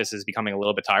is becoming a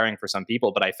little bit tiring for some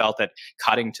people. But I felt that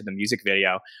cutting to the music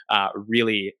video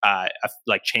really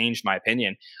changed my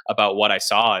opinion about what I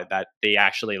saw, that they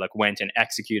actually went and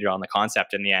executed on the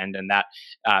concept in the end. And that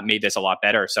made this a lot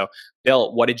better. So,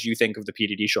 Bill, what did you think of the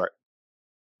PDD short?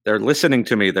 They're listening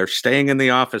to me. They're staying in the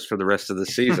office for the rest of the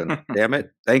season. Damn it.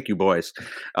 Thank you, boys.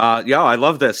 I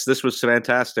love this. This was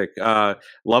fantastic.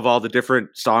 Love all the different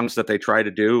songs that they try to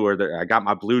do. I got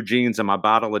my blue jeans and my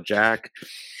bottle of Jack.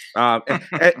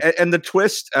 And the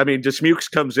twist, I mean, Dismukes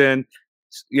comes in,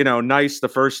 nice the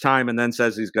first time and then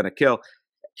says he's going to kill.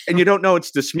 And you don't know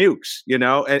it's Dismukes,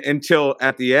 until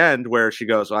at the end where she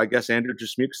goes, "Well, I guess Andrew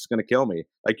Dismukes is going to kill me."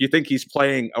 Like, you think he's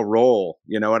playing a role,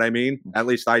 you know what I mean? At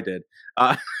least I did.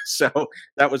 So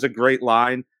that was a great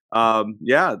line.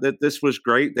 This was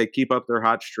great. They keep up their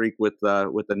hot streak with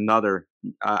another.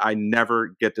 I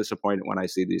never get disappointed when I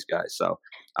see these guys. So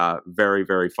very,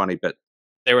 very funny bit.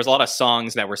 There was a lot of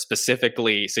songs that were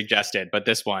specifically suggested, but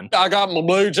this one, "I got my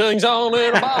blue jeans on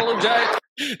and a bottle of Jack."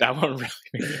 That one really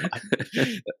made me laugh.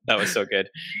 That was so good.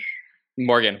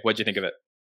 Morgan, what'd you think of it?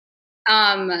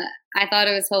 I thought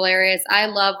it was hilarious. I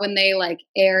love when they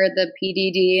air the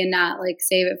PDD and not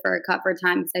save it for a cut for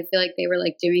time, because I feel like they were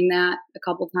doing that a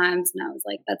couple times, and I was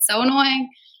like, that's so annoying.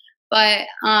 But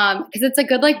because it's a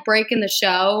good break in the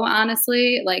show,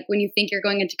 honestly. When you think you're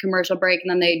going into commercial break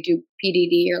and then they do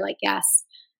PDD, you're like, yes.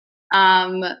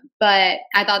 But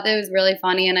I thought that was really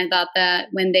funny, and I thought that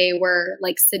when they were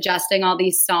suggesting all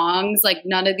these songs,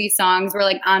 none of these songs were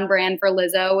on brand for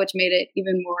Lizzo, which made it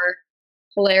even more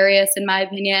hilarious in my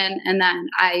opinion. And then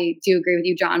I do agree with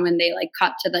you, John, when they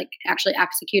cut to actually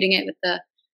executing it with the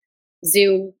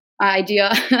zoo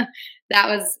idea. That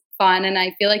was fun, and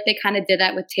I feel like they kind of did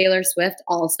that with Taylor Swift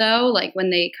also, when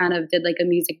they kind of did a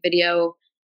music video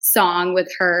song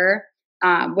with her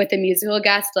with a musical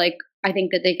guest. I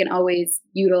think that they can always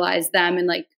utilize them in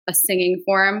a singing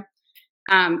form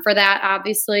for that,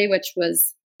 obviously, which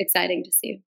was exciting to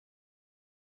see.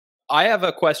 I have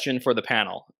a question for the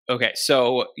panel. Okay,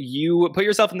 so you put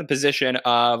yourself in the position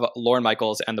of Lorne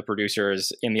Michaels and the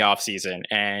producers in the off season,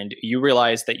 and you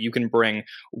realize that you can bring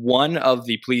one of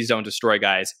the Please Don't Destroy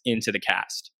guys into the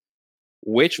cast.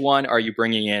 Which one are you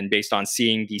bringing in based on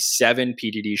seeing the 7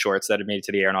 PDD shorts that have made it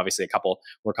to the air? And obviously a couple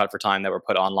were cut for time that were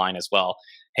put online as well.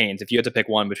 Haynes, if you had to pick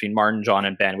one between Martin, John,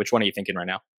 and Ben, which one are you thinking right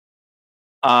now?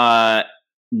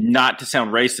 Not to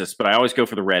sound racist, but I always go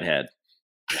for the redhead.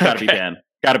 Gotta be Ben.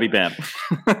 Gotta be Ben.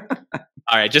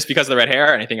 All right, just because of the red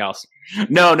hair or anything else?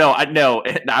 No.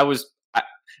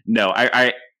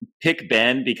 I pick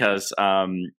Ben because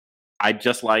I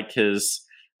just like his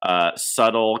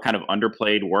subtle kind of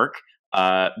underplayed work.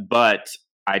 But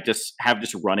I just have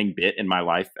this running bit in my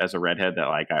life as a redhead that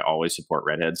I always support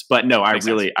redheads. But no, I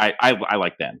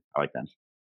like Ben. I like Ben.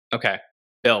 Okay.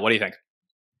 Bill, what do you think?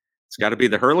 It's got to be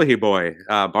the Hurley boy,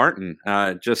 Martin.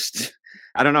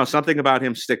 I don't know. Something about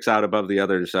him sticks out above the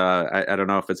others. I don't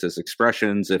know if it's his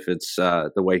expressions, if it's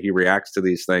the way he reacts to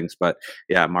these things. But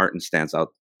yeah, Martin stands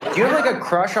out. Do you have a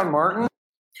crush on Martin?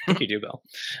 You do, Bill.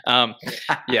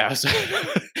 Yeah. So,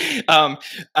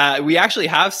 We actually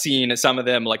have seen some of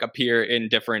them like appear in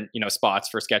different, spots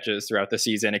for sketches throughout the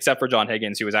season, except for John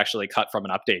Higgins, who was actually cut from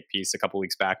an update piece a couple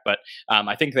weeks back. But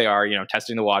I think they are,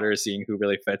 testing the waters, seeing who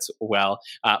really fits well.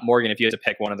 Morgan, if you had to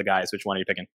pick one of the guys, which one are you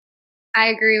picking? I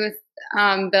agree with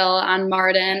Bill on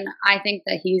Martin. I think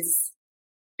that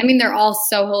they're all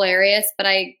so hilarious, but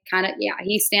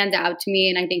he stands out to me,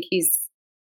 and I think he's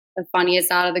the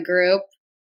funniest out of the group.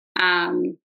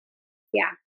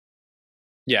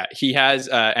 Yeah, he has,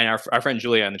 and our friend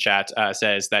Julia in the chat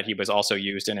says that he was also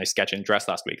used in a sketch in Dress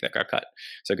last week that got cut.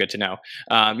 So good to know.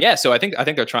 So I think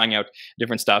they're trying out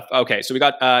different stuff. Okay, so we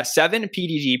got 7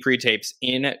 PDG pre-tapes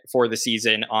in for the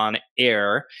season on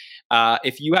air.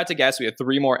 If you had to guess, we have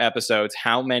 3 more episodes.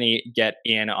 How many get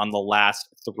in on the last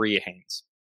 3, Haynes?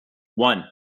 1.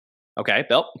 Okay,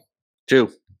 Bill?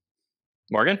 2.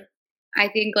 Morgan? I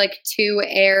think 2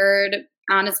 aired.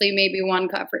 Honestly, maybe 1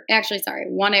 cut for. Actually, sorry,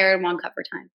 1 aired, 1 cut for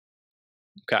time.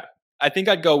 Okay. I think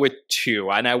I'd go with 2.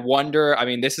 And I wonder,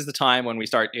 this is the time when we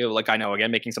start, I know,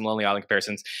 again, making some Lonely Island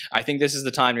comparisons. I think this is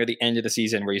the time near the end of the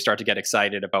season where you start to get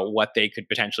excited about what they could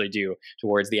potentially do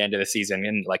towards the end of the season.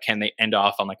 And can they end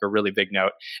off on a really big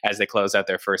note as they close out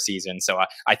their first season? So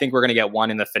I think we're going to get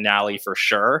 1 in the finale for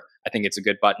sure. I think it's a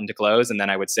good button to close. And then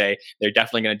I would say they're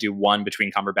definitely going to do 1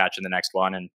 between Cumberbatch and the next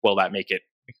one. And will that make it?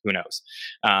 Who knows?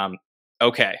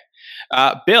 Okay.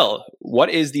 Bill, what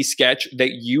is the sketch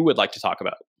that you would like to talk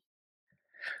about?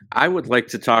 I would like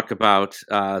to talk about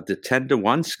the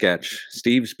 10-to-1 sketch,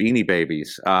 Steve's Beanie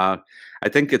Babies. I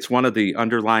think it's one of the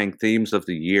underlying themes of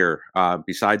the year,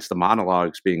 besides the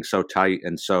monologues being so tight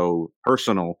and so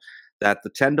personal, that the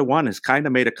 10-to-1 has kind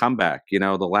of made a comeback. The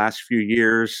last few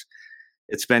years,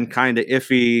 it's been kind of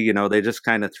iffy. They just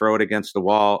kind of throw it against the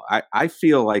wall. I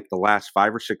feel like the last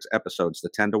 5 or 6 episodes, the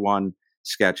 10-to-1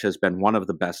 sketch has been one of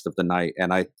the best of the night.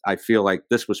 And I feel like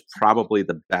this was probably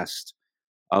the best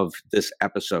of this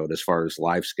episode as far as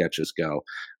live sketches go.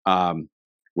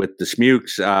 With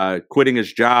Dismukes quitting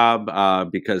his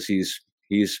job because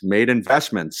he's made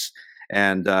investments.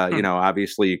 And,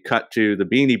 obviously cut to the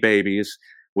Beanie Babies,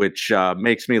 which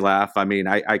makes me laugh.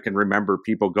 I can remember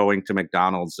people going to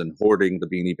McDonald's and hoarding the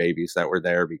Beanie Babies that were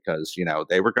there because,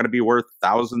 they were going to be worth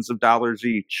thousands of dollars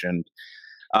each. And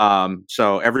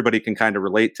so everybody can kind of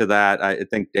relate to that. I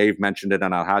think Dave mentioned it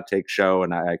on a Hot Take show,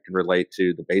 and I can relate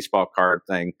to the baseball card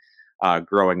thing.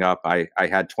 Growing up, I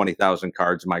had 20,000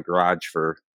 cards in my garage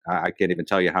for, I can't even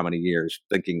tell you how many years,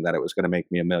 thinking that it was going to make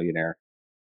me a millionaire.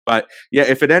 But yeah,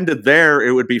 if it ended there,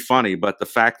 it would be funny. But the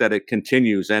fact that it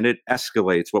continues and it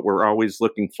escalates what we're always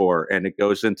looking for, and it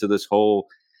goes into this whole,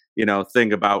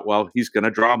 thing about, well, he's going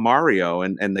to draw Mario,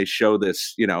 and they show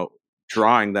this,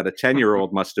 drawing that a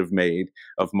 10-year-old must have made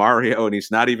of Mario, and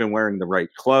he's not even wearing the right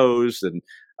clothes, and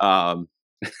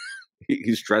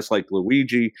he's dressed like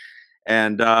Luigi.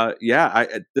 And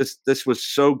this was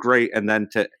so great. And then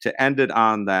to end it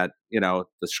on that, the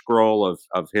scroll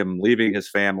of him leaving his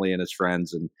family and his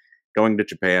friends and going to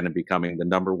Japan and becoming the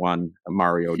 #1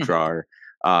 Mario drawer,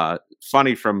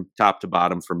 funny from top to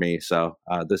bottom for me. So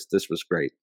this was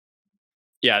great.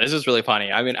 Yeah, this is really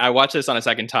funny. I watched this on a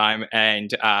second time,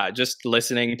 and just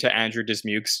listening to Andrew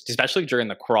Dismukes, especially during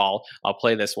the crawl, I'll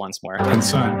play this once more. And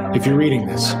son, if you're reading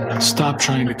this, stop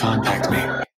trying to contact me.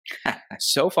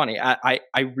 So funny. I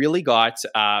really got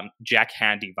Jack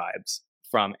Handy vibes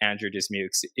from Andrew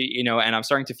Dismukes, and I'm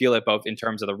starting to feel it both in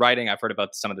terms of the writing. I've heard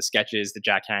about some of the sketches that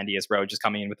Jack Handy has wrote, just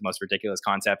coming in with the most ridiculous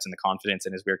concepts and the confidence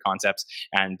in his weird concepts.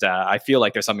 And I feel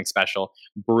like there's something special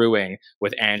brewing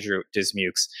with Andrew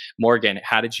Dismukes. Morgan,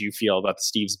 how did you feel about the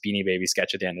Steve's Beanie Baby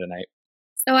sketch at the end of the night?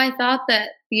 So I thought that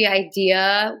the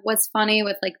idea was funny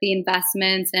with the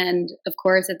investments. And of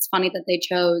course, it's funny that they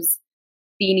chose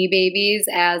Beanie Babies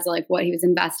as what he was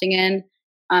investing in.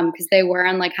 Because they were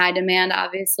on high demand,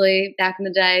 obviously, back in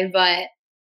the day. But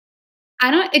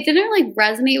it didn't really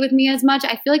resonate with me as much.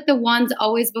 I feel like the ones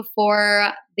always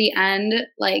before the end,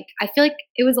 I feel like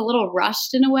it was a little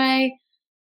rushed in a way.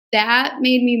 That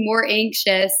made me more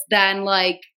anxious than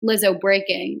Lizzo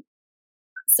breaking.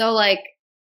 So I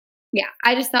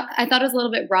thought it was a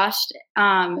little bit rushed. It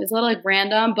was a little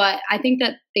random, but I think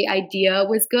that the idea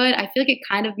was good. I feel like it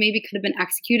kind of maybe could have been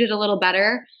executed a little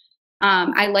better.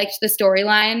 I liked the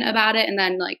storyline about it, and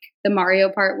then the Mario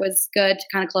part was good to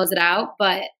kind of close it out.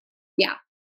 But yeah,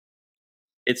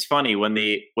 it's funny when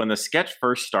the sketch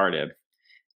first started,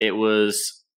 it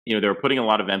was they were putting a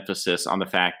lot of emphasis on the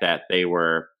fact that they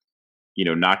were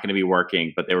not going to be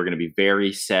working, but they were going to be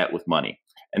very set with money.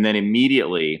 And then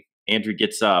immediately Andrew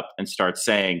gets up and starts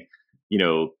saying,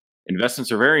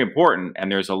 investments are very important,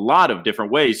 and there's a lot of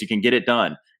different ways you can get it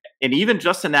done. And even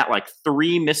just in that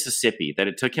 3 Mississippi that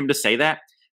it took him to say that,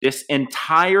 this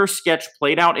entire sketch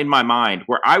played out in my mind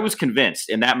where I was convinced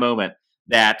in that moment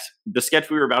that the sketch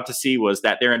we were about to see was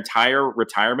that their entire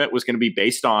retirement was going to be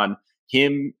based on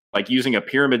him like using a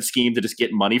pyramid scheme to just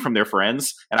get money from their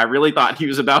friends. And I really thought he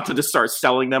was about to just start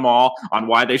selling them all on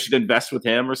why they should invest with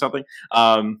him or something,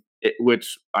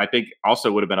 which I think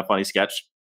also would have been a funny sketch.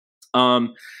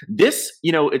 This,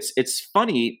 it's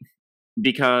funny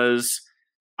because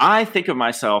I think of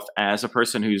myself as a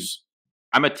person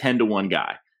I'm a 10-to-1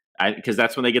 guy, because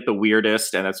that's when they get the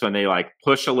weirdest and that's when they like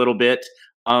push a little bit.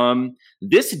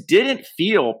 This didn't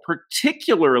feel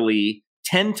particularly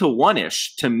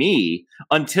 10-to-1-ish to me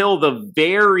until the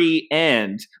very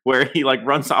end, where he like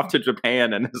runs off to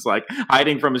Japan and is like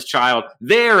hiding from his child.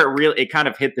 There, it kind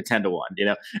of hit the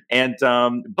 10-to-1, And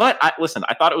but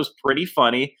I thought it was pretty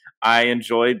funny. I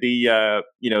enjoyed the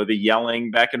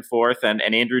yelling back and forth, and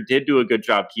Andrew did do a good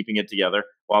job keeping it together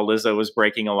while Lizzo was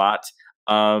breaking a lot.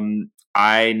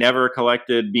 I never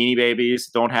collected Beanie Babies,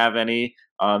 don't have any.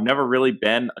 Never really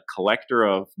been a collector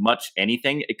of much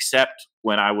anything, except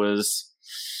when I was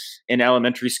in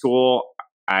elementary school.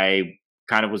 I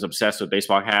kind of was obsessed with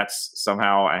baseball hats.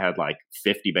 Somehow I had like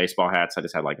 50 baseball hats. I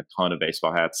just had like a ton of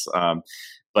baseball hats.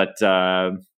 But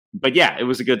yeah, it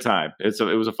was a good time. It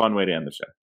was a fun way to end the show.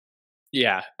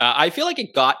 Yeah, I feel like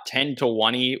it got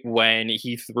 10-to-1 when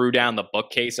he threw down the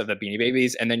bookcase of the Beanie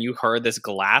Babies, and then you heard this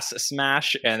glass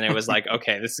smash, and it was like,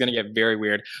 okay, this is going to get very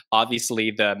weird. Obviously,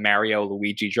 the Mario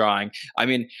Luigi drawing. I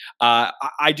mean,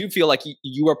 I do feel like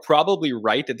you are probably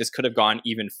right that this could have gone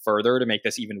even further to make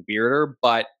this even weirder,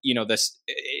 but,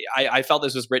 I felt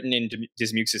this was written in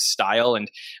Dismukes' style, and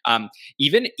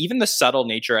even the subtle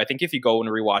nature. I think if you go and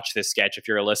rewatch this sketch, if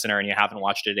you're a listener and you haven't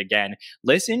watched it again,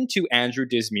 listen to Andrew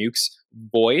Dismukes'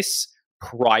 voice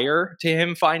prior to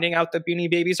him finding out that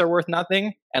Beanie Babies are worth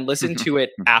nothing, and listen to it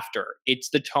after.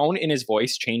 It's the tone in his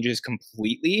voice changes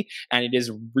completely, and it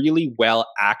is really well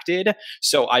acted.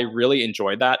 So I really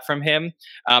enjoyed that from him.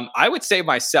 I would say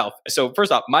myself. So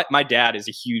first off, my dad is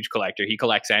a huge collector. He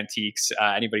collects antiques.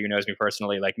 Anybody who knows me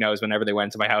personally knows whenever they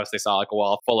went to my house, they saw like a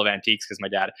wall full of antiques, because my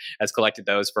dad has collected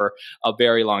those for a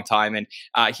very long time. And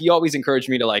he always encouraged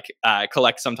me to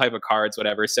collect some type of cards,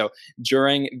 whatever. So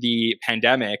during the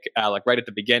pandemic, right at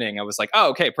the beginning, I was like,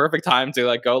 oh, okay, perfect time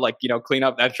to go clean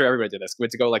up. I'm sure everybody did this. We had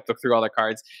to go look through all the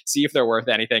cards, see if they're worth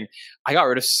anything. I got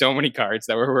rid of so many cards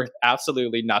that were worth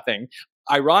absolutely nothing.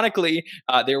 Ironically,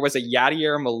 there was a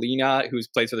Yadier Molina, who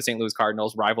plays for the St. Louis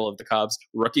Cardinals, rival of the Cubs,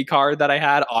 rookie card that I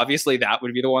had. Obviously, that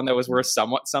would be the one that was worth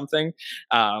somewhat something,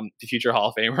 the future Hall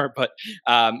of Famer. But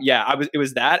it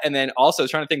was that. And then also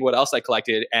trying to think what else I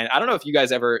collected. And I don't know if you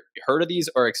guys ever heard of these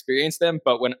or experienced them,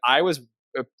 but when I was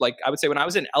I would say when I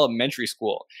was in elementary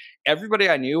school, everybody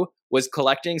I knew was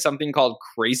collecting something called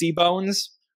Crazy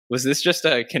Bones. Was this just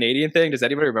a Canadian thing? Does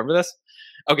anybody remember this?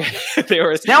 Okay.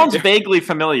 Sounds vaguely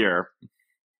familiar.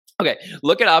 Okay,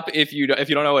 look it up if you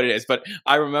don't know what it is. But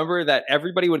I remember that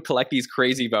everybody would collect these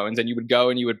Crazy Bones, and you would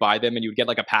go and you would buy them, and you would get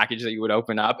a package that you would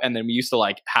open up, and then we used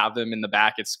to have them in the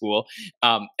back at school.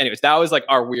 Anyways, that was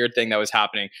our weird thing that was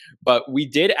happening. But we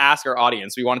did ask our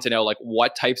audience. We wanted to know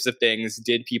what types of things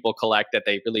did people collect that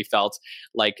they really felt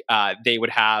they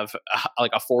would have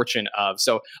a fortune of.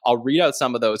 So I'll read out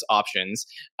some of those options.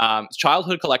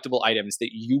 Childhood collectible items that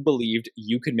you believed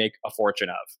you could make a fortune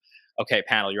of. Okay,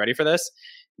 panel, you ready for this?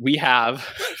 We have,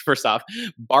 first off,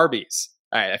 Barbies.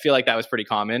 All right, I feel like that was pretty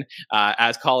common.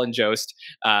 As Colin Jost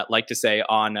liked to say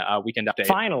on Weekend Update.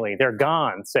 Finally, they're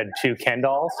gone, said two Ken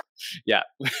dolls. Yeah,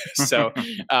 so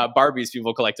Barbies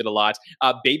people collected a lot.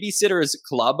 Babysitters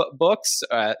Club books,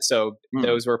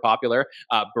 those were popular.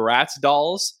 Bratz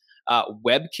dolls.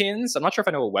 Webkins. I'm not sure if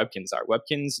I know what Webkins are.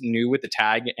 Webkins new with the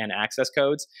tag and access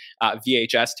codes.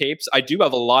 VHS tapes. I do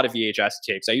have a lot of VHS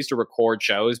tapes. I used to record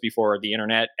shows before the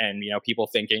internet and, people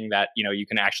thinking that, you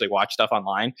can actually watch stuff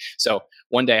online. So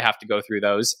one day I have to go through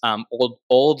those.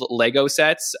 Old Lego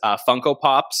sets. Funko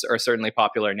Pops are certainly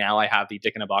popular now. I have the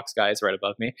Dick in a Box guys right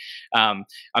above me.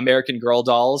 American Girl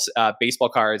dolls, baseball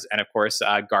cards, and of course,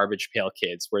 Garbage Pail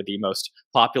Kids were the most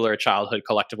popular childhood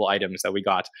collectible items that we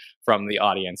got from the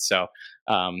audience. So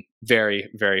very,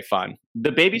 very fun.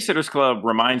 The Babysitters Club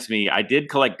reminds me, I did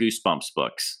collect Goosebumps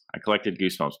books. I collected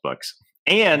Goosebumps books.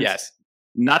 And yes,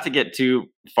 not to get too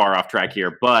far off track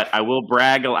here, but I will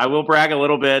brag a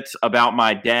little bit about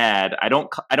my dad. I don't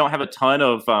have a ton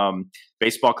of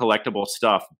baseball collectible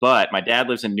stuff, but my dad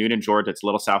lives in Newnan, Georgia. It's a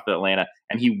little south of Atlanta,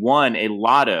 and he won a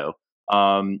lotto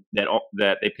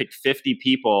that they picked 50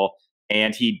 people.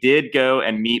 And he did go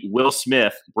and meet Will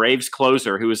Smith, Braves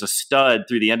closer, who was a stud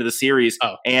through the end of the series,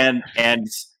 and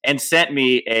sent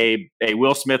me a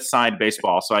Will Smith signed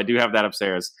baseball. So I do have that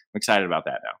upstairs. I'm excited about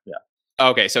that now. Yeah.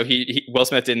 Okay, so Will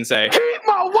Smith didn't say Keep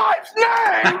my wife's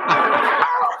name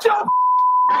out your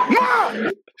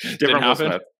mouth. didn't Will happen.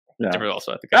 Smith. Yeah. Different Will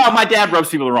Smith. Okay. Oh, my dad rubs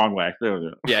people the wrong way.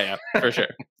 Yeah, for sure.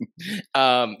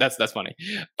 That's funny.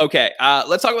 Okay,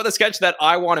 let's talk about the sketch that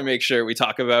I want to make sure we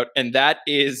talk about, and that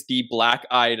is the Black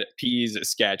Eyed Peas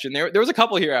sketch. And there was a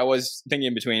couple here I was thinking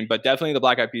in between, but definitely the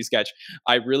Black Eyed Peas sketch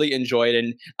I really enjoyed.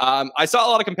 And I saw a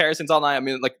lot of comparisons online. I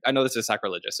mean, like, I know this is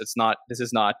sacrilegious. This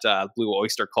is not Blue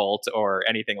Oyster Cult or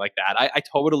anything like that. I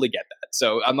totally get that.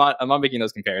 So I'm not making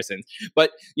those comparisons. But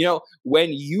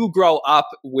when you grow up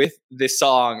with this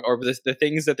song or the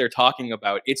things that they're talking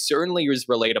about, it certainly is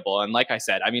relatable. And like I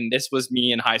said, I mean, this was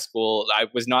me in high school. I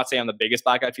was not saying I'm the biggest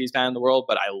Black Eyed Peas fan in the world,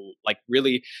 but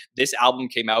really, this album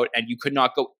came out and you could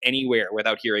not go anywhere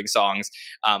without hearing songs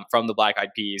from the Black Eyed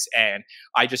Peas. And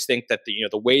I just think that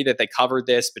the way that they covered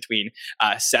this between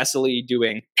Cecily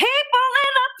doing "People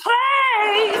in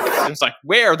the Place," it's like,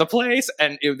 where the place,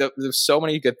 and there's so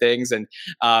many good things. And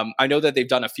I know that they've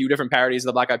done a few different parodies of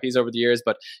the Black Eyed Peas over the years,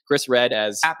 but Chris Redd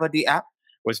as Appa the App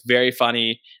was very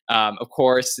funny. Of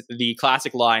course, the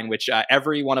classic line, which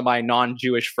every one of my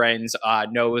non-Jewish friends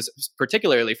knows,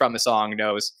 particularly from the song,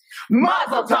 knows.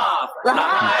 Mazel Tov!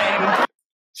 L'chaim!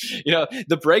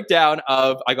 The breakdown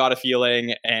of "I Got a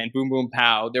Feeling" and "Boom Boom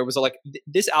Pow." There was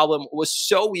this album was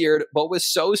so weird, but was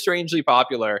so strangely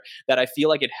popular that I feel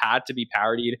like it had to be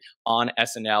parodied on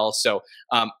SNL. So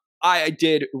I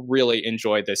did really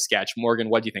enjoy this sketch.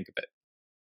 Morgan, what do you think of it?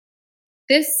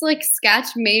 This sketch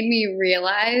made me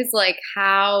realize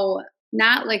how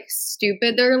not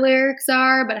stupid their lyrics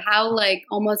are, but how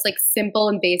almost simple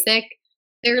and basic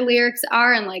their lyrics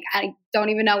are. And I don't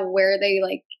even know where they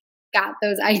got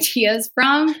those ideas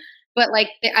from, but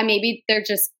maybe they're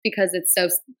just because it's so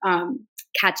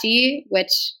catchy,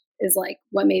 which is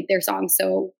what made their song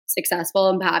so successful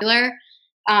and popular.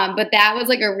 But that was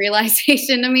a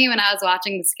realization to me when I was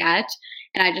watching the sketch,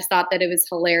 and I just thought that it was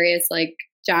hilarious.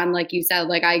 John, like you said,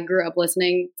 I grew up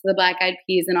listening to the Black Eyed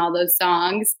Peas and all those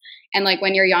songs. And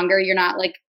when you're younger, you're not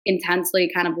intensely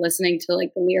kind of listening to the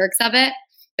lyrics of it.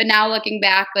 But now looking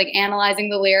back, analyzing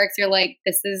the lyrics, you're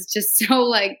this is just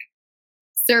so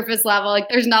surface level.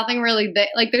 There's nothing really,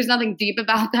 there's nothing deep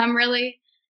about them really.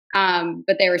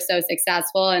 But they were so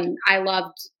successful. And I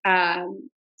loved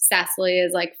Cecily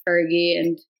as Fergie,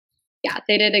 and yeah,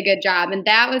 they did a good job. And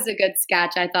that was a good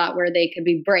sketch, I thought, where they could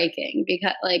be breaking,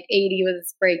 because 80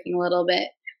 was breaking a little bit,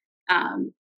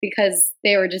 because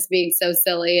they were just being so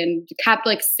silly and kept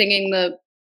singing the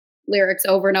lyrics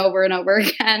over and over and over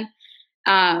again.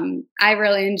 I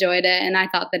really enjoyed it, and I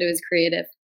thought that it was creative.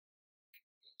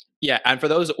 Yeah, and for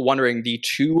those wondering, the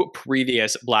two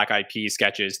previous Black Eyed Peas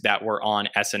sketches that were on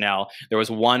SNL, there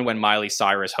was one when Miley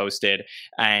Cyrus hosted,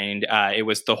 and it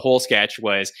was the whole sketch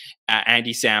was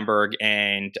Andy Samberg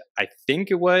and I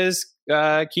think it was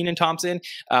Kenan Thompson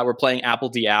were playing Apple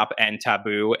D App and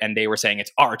Taboo, and they were saying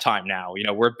it's our time now.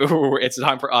 It's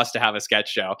time for us to have a sketch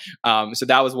show. So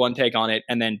that was one take on it.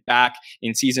 And then back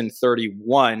in season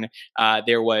 31,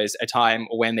 there was a time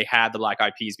when they had the Black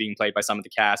Eyed Peas being played by some of the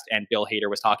cast, and Bill Hader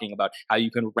was talking about how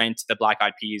you can rent the Black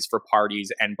Eyed Peas for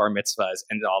parties and bar mitzvahs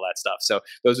and all that stuff. So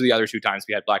those are the other two times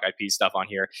we had Black Eyed Peas stuff on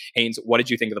here. Haynes, what did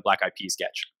you think of the Black Eyed Peas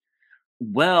sketch?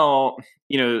 Well,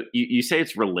 you say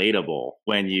it's relatable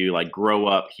when you like grow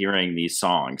up hearing these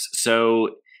songs.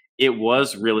 So it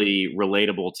was really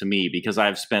relatable to me because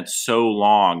I've spent so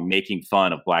long making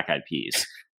fun of Black Eyed Peas,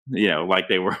 like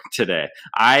they were today.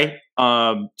 I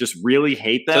just really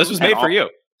hate them. So this was made for you.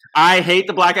 I hate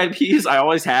the Black Eyed Peas. I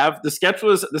always have. The sketch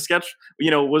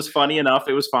was funny enough.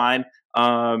 It was fine.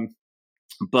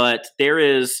 But there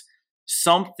is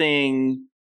something.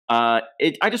 I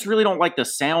just really don't like the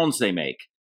sounds they make,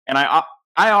 and I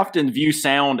often view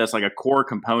sound as like a core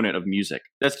component of music.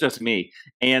 That's just me,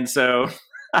 and so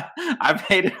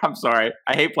I'm sorry.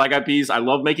 I hate Black Eyed Peas. I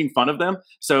love making fun of them.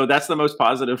 So that's the most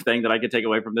positive thing that I could take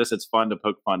away from this. It's fun to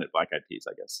poke fun at Black Eyed Peas,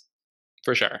 I guess.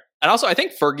 For sure. And also, I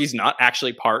think Fergie's not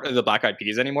actually part of the Black Eyed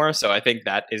Peas anymore. So I think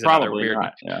that is another weird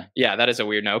note. Yeah, that is a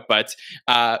weird note. But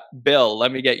Bill,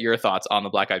 let me get your thoughts on the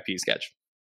Black Eyed Peas sketch.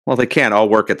 Well, they can't all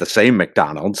work at the same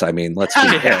McDonald's. I mean, let's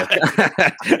be fair.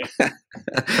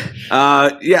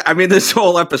 I mean, this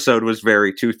whole episode was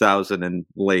very 2000 and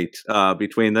late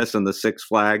between this and the Six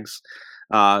Flags.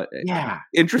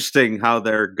 Interesting how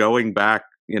they're going back,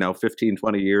 15,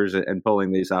 20 years and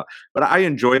pulling these out. But I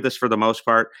enjoyed this for the most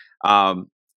part.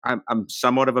 I'm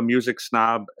somewhat of a music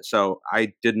snob, so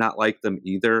I did not like them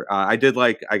either. I did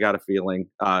like I Got a Feeling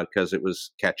because it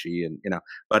was catchy and,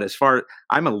 but as far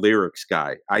I'm a lyrics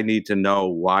guy, I need to know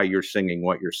why you're singing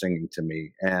what you're singing to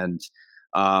me. And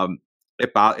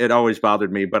it always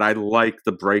bothered me, but I like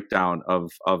the breakdown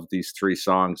of these three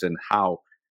songs and how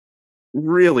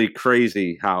really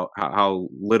crazy how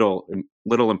little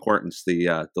importance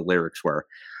the lyrics were.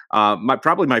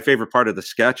 Probably my favorite part of the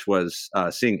sketch was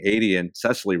seeing Adie and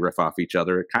Cecily riff off each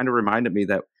other. It kind of reminded me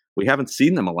that we haven't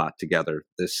seen them a lot together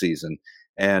this season,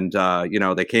 and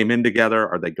they came in together.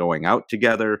 Are they going out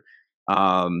together?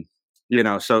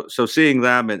 So seeing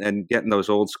them and getting those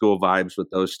old school vibes with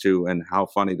those two and how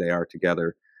funny they are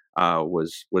together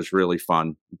was really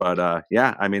fun. But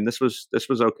this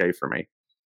was okay for me.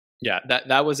 Yeah,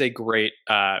 that was a great,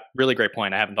 really great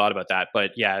point. I haven't thought about that,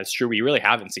 but yeah, it's true. We really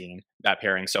haven't seen that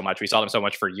pairing so much. We saw them so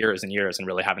much for years and years, and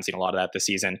really haven't seen a lot of that this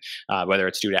season. Whether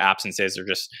it's due to absences or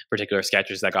just particular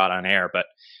sketches that got on air. But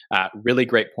really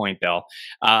great point, Bill.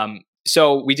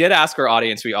 So we did ask our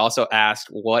audience. We also asked,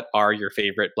 what are your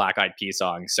favorite Black Eyed Peas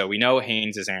songs? So we know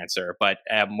Haynes' answer, but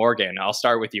Morgan, I'll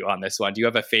start with you on this one. Do you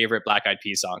have a favorite Black Eyed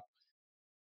Peas song?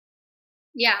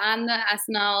 Yeah, on the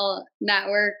SNL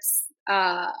Network's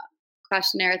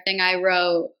questionnaire thing, I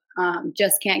wrote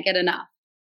 "Just Can't Get Enough."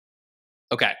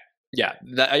 Okay, yeah,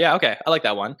 okay, I like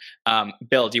that one.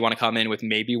 Bill, do you want to come in with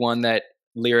maybe one that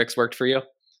lyrics worked for you?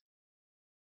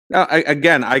 I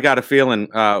got a feeling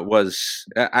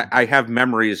I have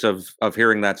memories of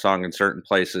hearing that song in certain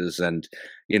places, and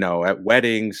at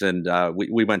weddings, and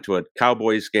we went to a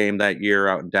Cowboys game that year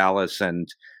out in Dallas, and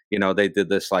they did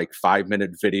this like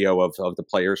 5-minute video of the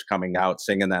players coming out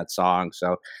singing that song,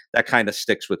 so that kind of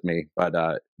sticks with me. But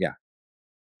yeah,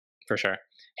 for sure.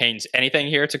 Haynes, anything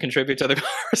here to contribute to the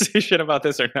conversation about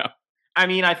this or no? I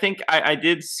mean, I think I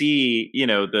did see,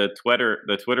 the Twitter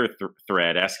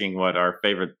thread asking what our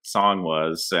favorite song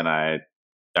was, and I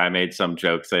made some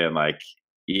joke saying like,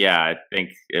 yeah, I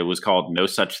think it was called "No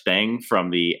Such Thing"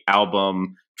 from the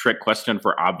album Trick Question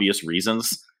for Obvious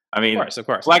Reasons. I mean, of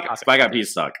course, Black Eyed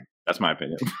Peas suck. That's my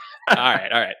opinion. all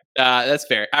right, that's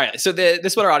fair. All right, so this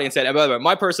is what our audience said. By the way,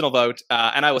 my personal vote,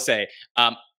 and I will say,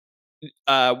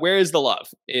 "Where Is the Love"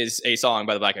 is a song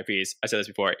by the Black Eyed Peas. I said this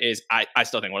before. I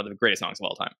still think one of the greatest songs of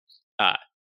all time.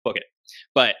 Book it.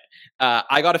 But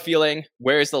I got a feeling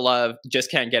 "Where Is the Love,"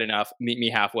 "Just Can't Get Enough," "Meet Me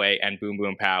Halfway," and "Boom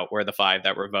Boom Pow" were the 5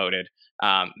 that were voted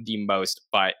the most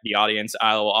by the audience.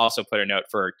 I will also put a note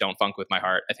for "Don't Funk With My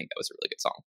Heart." I think that was a really good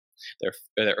song.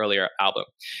 Their earlier album.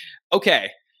 Okay,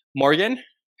 Morgan,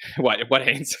 what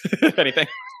Haynes? Anything?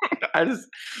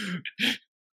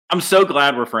 I'm so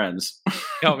glad we're friends.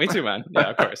 Oh, me too, man.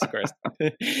 Yeah, of course.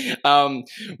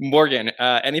 Morgan,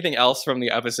 anything else from the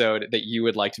episode that you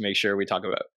would like to make sure we talk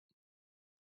about?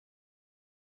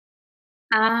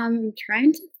 I'm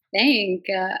trying to think.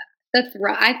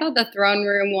 I thought the throne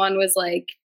room one was like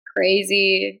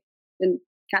crazy and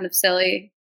kind of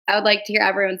silly. I would like to hear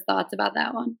everyone's thoughts about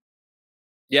that one.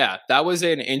 Yeah, that was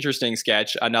an interesting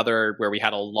sketch. Another where we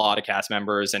had a lot of cast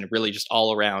members and really just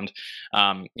all around,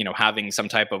 having some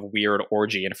type of weird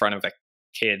orgy in front of a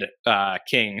kid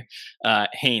king.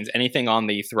 Haynes, anything on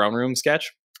the throne room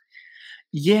sketch?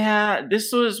 Yeah,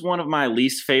 this was one of my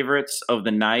least favorites of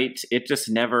the night. It just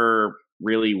never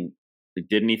really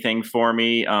did anything for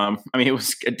me.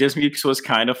 Dismukes was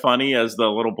kind of funny as the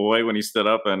little boy when he stood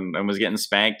up and was getting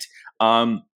spanked.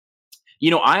 I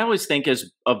always think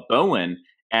of Bowen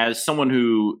as someone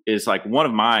who is like one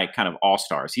of my kind of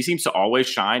all-stars. He seems to always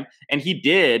shine, and he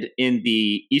did in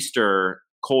the Easter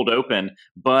cold open,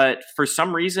 but for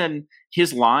some reason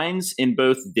his lines in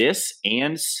both this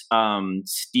and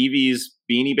Stevie's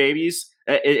Beanie Babies,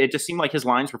 it just seemed like his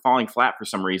lines were falling flat for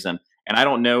some reason, and I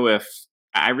don't know if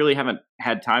I really haven't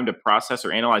had time to process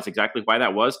or analyze exactly why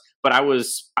that was, but I'm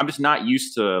just not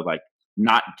used to like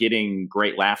not getting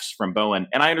great laughs from Bowen.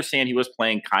 And I understand he was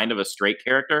playing kind of a straight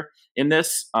character in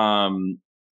this.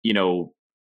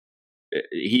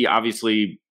 He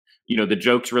obviously, the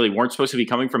jokes really weren't supposed to be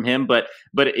coming from him, but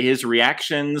his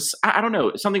reactions, I don't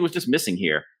know, something was just missing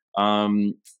here.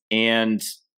 And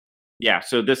yeah,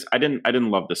 so I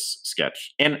didn't love this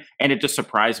sketch. And it just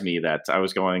surprised me that I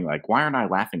was going like, why aren't I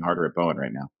laughing harder at Bowen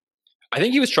right now? I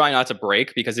think he was trying not to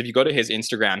break, because if you go to his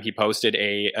Instagram, he posted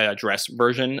a dress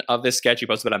version of this sketch. He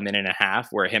posted about a minute and a half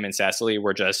where him and Cecily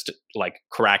were just like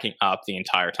cracking up the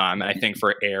entire time. And I think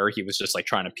for air, he was just like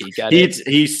trying to peek at it.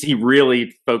 He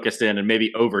really focused in and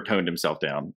maybe overtoned himself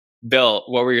down. Bill,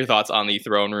 what were your thoughts on the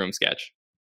throne room sketch?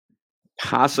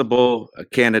 Possible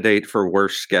candidate for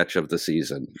worst sketch of the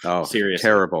season. Oh, seriously.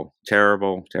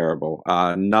 Terrible.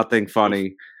 Nothing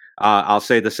funny. I'll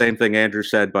say the same thing Andrew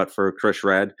said, but for Chris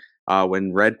Redd.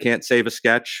 When Red can't save a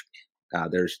sketch,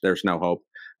 there's no hope.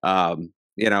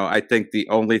 I think the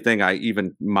only thing I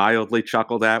even mildly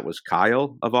chuckled at was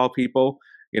Kyle, of all people,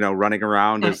 running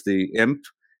around as the imp.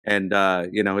 and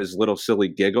his little silly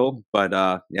giggle.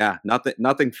 But yeah,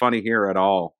 nothing funny here at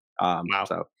all. Wow.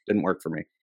 So didn't work for me.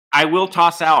 I will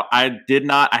toss out. I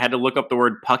had to look up the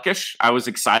word puckish. I was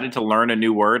excited to learn a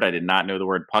new word. I did not know the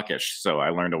word puckish, so I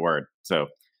learned a word. So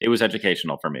it was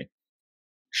educational for me.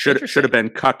 Should have been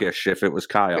cuckish if it was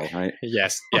Kyle, right?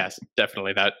 Yes,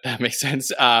 definitely. That makes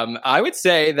sense. I would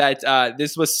say that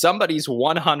this was somebody's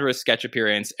 100th sketch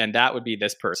appearance, and that would be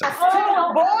this person.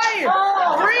 Oh, boy!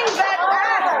 Bring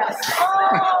that ass!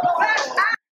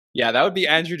 Yeah, that would be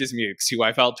Andrew Dismukes, who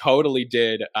I felt totally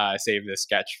did save this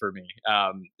sketch for me.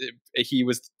 He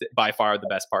was by far the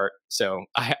best part, so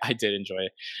I did enjoy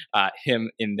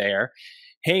him in there.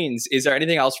 Haynes, is there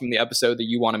anything else from the episode that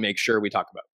you want to make sure we talk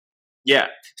about? Yeah,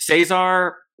 I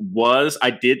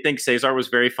did think Cesar was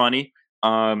very funny.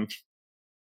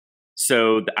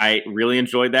 So I really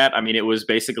enjoyed that. I mean, it was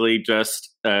basically just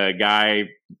a guy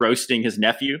roasting his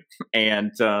nephew,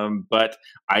 and but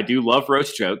I do love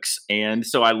roast jokes, and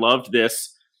so I loved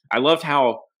this. I loved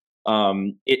how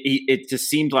it just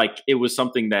seemed like it was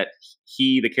something that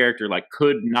the character, like,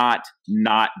 could not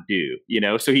do,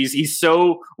 so he's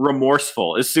so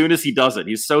remorseful as soon as he does it.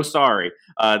 He's so sorry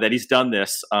that he's done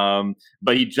this,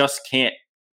 but he just can't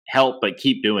help but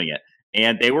keep doing it.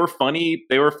 And they were funny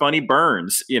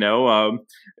burns. He's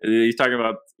talking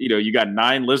about, you got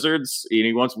 9 lizards and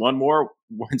he wants one more.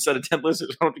 Instead of 10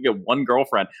 lizards, I don't have to get one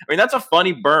girlfriend. I mean, that's a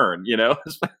funny burn,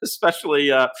 especially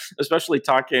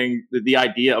talking the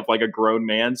idea of, like, a grown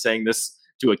man saying this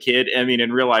to a kid. I mean,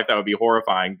 in real life, that would be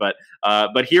horrifying, but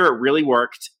here it really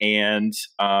worked. And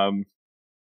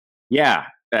yeah,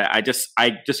 I just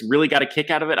really got a kick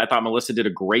out of it. I thought Melissa did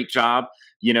a great job.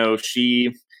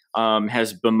 She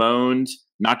has bemoaned,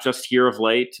 not just here of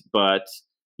late, but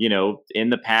in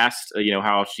the past,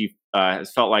 how she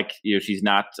has felt like she's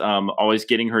not always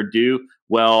getting her due.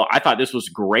 Well, I thought this was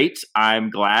great.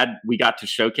 I'm glad we got to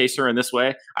showcase her in this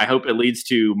way. I hope it leads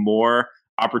to more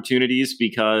opportunities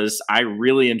because I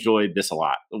really enjoyed this a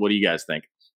lot. What do you guys think?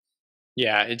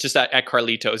 Yeah, it's just at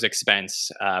Carlito's expense.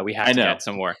 We had to get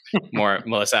some more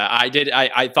Melissa.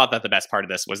 I thought that the best part of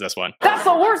this was this one. That's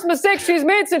the worst mistake she's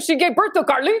made since she gave birth to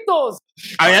Carlitos.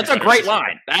 I mean, that's a great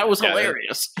line. That was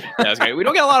hilarious. That was great. We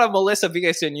don't get a lot of Melissa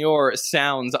Villaseñor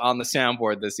sounds on the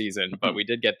soundboard this season, but we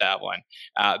did get that one.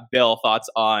 Bill, thoughts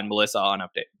on Melissa on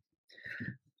Update?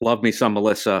 Love me some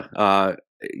Melissa.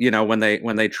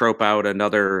 When they trope out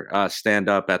another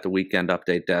stand-up at the Weekend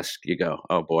Update desk, you go,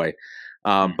 oh boy.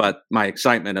 But my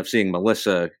excitement of seeing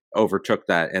Melissa overtook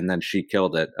that, and then she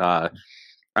killed it.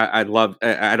 I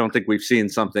don't think we've seen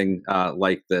something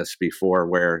like this before,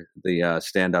 where the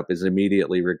stand-up is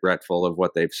immediately regretful of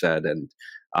what they've said and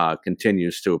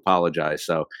continues to apologize.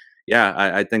 So, yeah,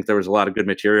 I think there was a lot of good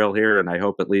material here, and I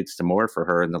hope it leads to more for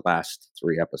her in the last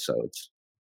 3 episodes.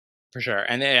 For sure.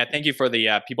 And thank you for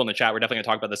the people in the chat. We're definitely going to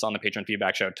talk about this on the Patreon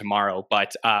Feedback Show tomorrow.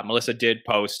 But Melissa did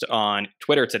post on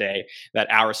Twitter today that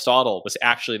Aristotle was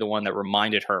actually the one that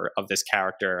reminded her of this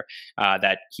character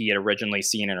that he had originally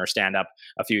seen in her stand-up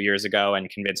a few years ago and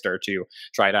convinced her to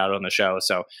try it out on the show.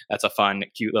 So that's a fun,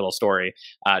 cute little story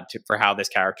for how this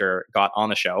character got on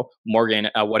the show. Morgan,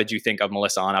 what did you think of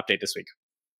Melissa on Update this week?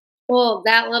 Well,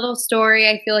 that little story,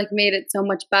 I feel like made it so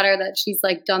much better that she's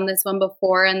like done this one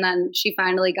before, and then she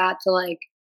finally got to like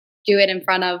do it in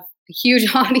front of a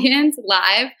huge audience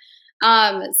live.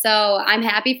 So I'm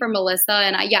happy for Melissa,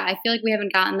 and I feel like we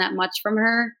haven't gotten that much from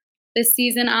her this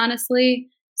season, honestly.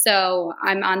 So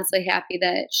I'm honestly happy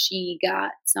that she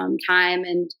got some time,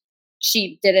 and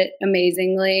she did it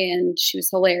amazingly, and she was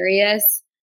hilarious.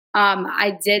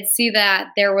 I did see that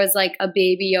there was like a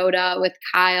Baby Yoda with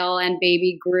Kyle and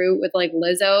Baby Groot with like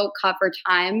Lizzo cut for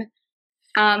time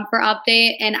for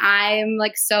Update. And I'm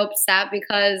like so upset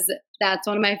because that's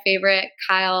one of my favorite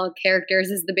Kyle characters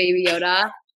is the Baby Yoda.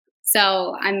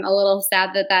 So I'm a little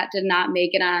sad that did not make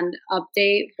it on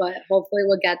Update, but hopefully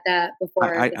we'll get that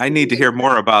before. I need to hear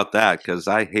more about that because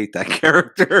I hate that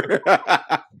character.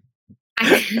 I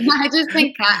just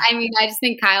think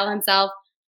Kyle himself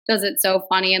does it so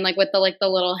funny, and like with the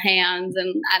little hands,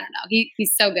 and I don't know,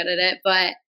 he's so good at it.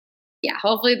 But yeah,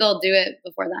 hopefully they'll do it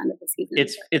before the end of the season.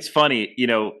 It's funny,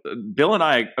 Bill and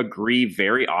I agree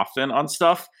very often on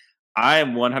stuff. I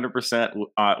am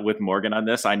 100% with Morgan on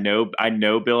this. I know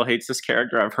Bill hates this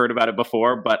character. I've heard about it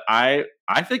before, but I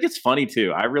think it's funny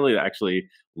too. I really actually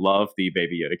love the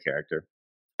Baby Yoda character.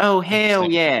 Oh hell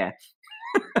yeah.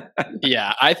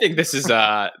 Yeah, I think this is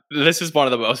one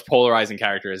of the most polarizing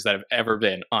characters that have ever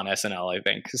been on SNL, I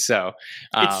think. So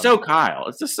it's so Kyle.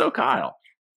 It's just so Kyle.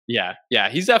 Yeah,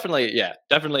 he's definitely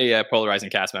a polarizing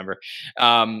cast member.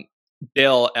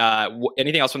 Bill,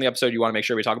 anything else from the episode you want to make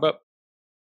sure we talk about?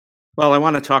 Well, I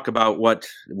want to talk about what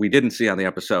we didn't see on the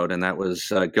episode, and that was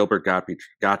Gilbert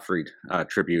Gottfried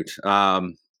tribute.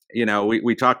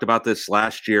 We talked about this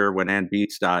last year when Ann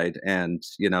Beats died, and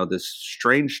this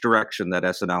strange direction that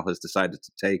SNL has decided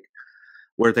to take,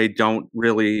 where they don't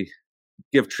really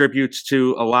give tributes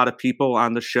to a lot of people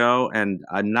on the show, and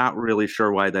I'm not really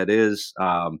sure why that is.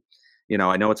 I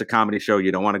know it's a comedy show.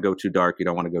 You don't want to go too dark. You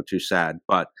don't want to go too sad,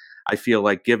 but I feel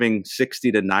like giving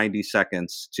 60 to 90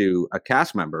 seconds to a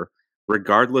cast member,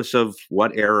 regardless of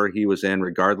what era he was in,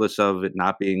 regardless of it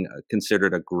not being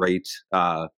considered a great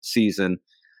season,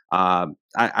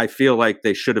 I feel like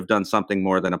they should have done something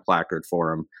more than a placard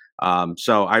for him.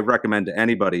 So I recommend to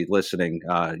anybody listening,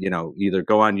 either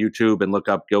go on YouTube and look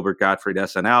up Gilbert Gottfried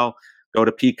SNL, go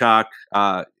to Peacock.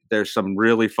 There's some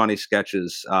really funny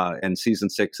sketches, and season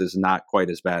 6 is not quite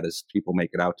as bad as people make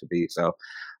it out to be. So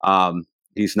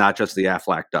he's not just the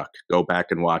Aflac duck. Go back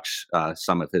and watch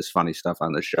some of his funny stuff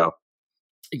on this show.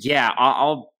 Yeah,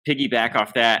 I'll piggyback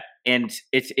off that. And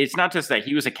it's not just that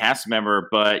he was a cast member,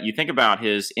 but you think about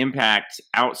his impact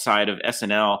outside of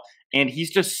SNL, and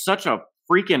he's just such a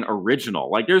freaking original.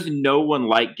 Like, there's no one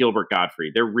like Gilbert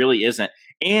Gottfried. There really isn't.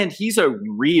 And he's a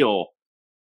real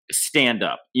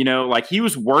stand-up. Like, he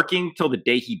was working till the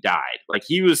day he died. Like,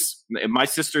 my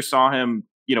sister saw him,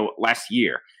 last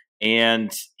year.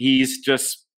 And he's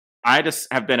just, I just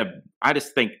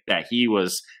think that he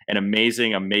was an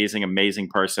amazing, amazing, amazing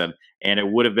person. And it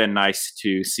would have been nice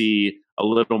to see a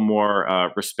little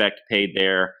more respect paid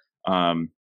there.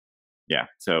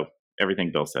 So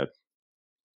everything Bill said.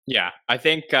 Yeah, I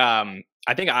think I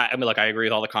agree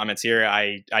with all the comments here.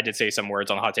 I did say some words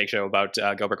on the Hot Take Show about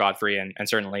Gilbert Gottfried, and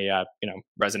certainly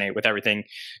resonate with everything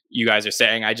you guys are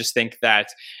saying. I just think that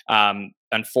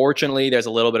unfortunately there's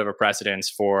a little bit of a precedence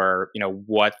for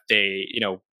what they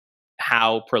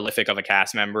how prolific of a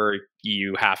cast member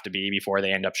you have to be before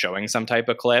they end up showing some type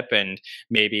of clip. And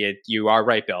maybe you are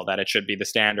right, Bill, that it should be the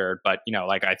standard. But,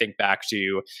 I think back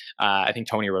to, I think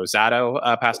Tony Rosato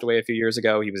passed away a few years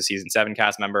ago. He was a season 7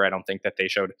 cast member. I don't think that they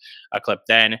showed a clip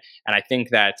then. And I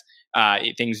think that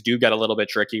things do get a little bit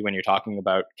tricky when you're talking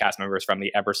about cast members from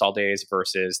the Ebersol days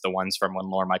versus the ones from when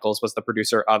Lorne Michaels was the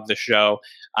producer of the show,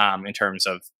 in terms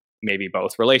of maybe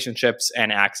both relationships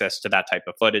and access to that type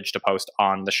of footage to post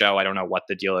on the show. I don't know what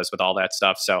the deal is with all that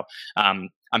stuff. So I'm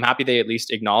happy they at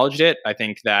least acknowledged it. I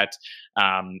think that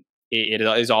it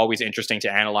is always interesting to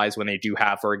analyze when they do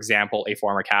have, for example, a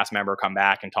former cast member come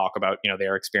back and talk about,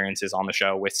 their experiences on the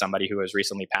show with somebody who has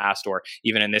recently passed, or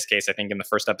even in this case, I think in the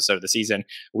first episode of the season,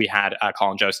 we had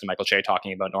Colin Jost and Michael Che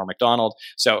talking about Norm Macdonald.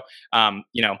 So,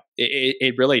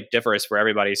 it really differs for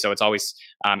everybody. So it's always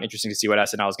interesting to see what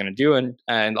SNL is going to do.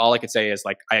 And all I could say is,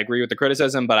 I agree with the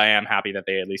criticism, but I am happy that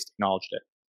they at least acknowledged it.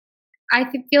 I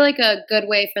feel like a good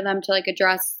way for them to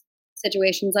address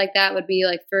situations like that would be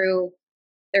through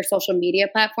their social media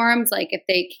platforms. If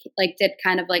they did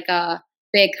kind of a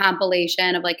big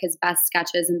compilation of his best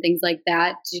sketches and things like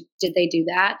that. Did they do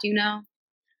that? Do you know?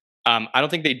 I don't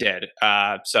think they did.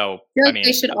 So I mean,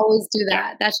 they should always do that.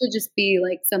 Yeah. That should just be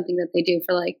something that they do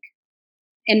for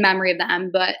in memory of them.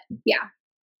 But yeah.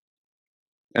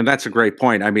 And that's a great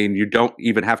point. I mean, you don't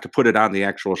even have to put it on the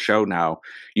actual show now.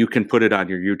 You can put it on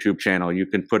your YouTube channel. You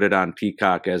can put it on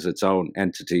Peacock as its own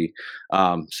entity.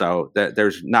 So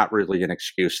there's not really an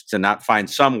excuse to not find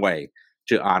some way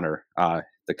to honor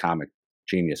the comic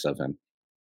genius of him.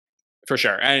 For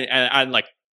sure. And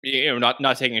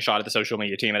not taking a shot at the social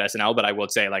media team at SNL, but I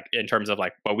would say in terms of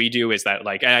what we do is that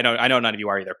and I know none of you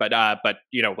are either, but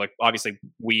obviously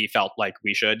we felt like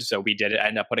we should, so we did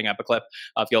end up putting up a clip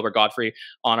of Gilbert Gottfried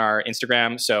on our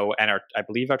Instagram, and I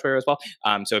believe our Twitter as well.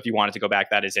 So if you wanted to go back,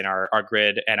 that is in our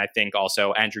grid. And I think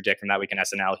also Andrew Dick from That Week in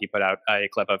SNL, he put out a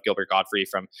clip of Gilbert Gottfried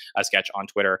from a sketch on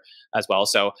Twitter as well.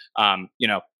 So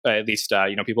at least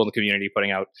people in the community putting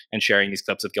out and sharing these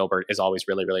clips of Gilbert is always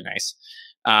really, really nice.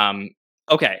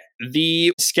 Okay,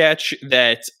 the sketch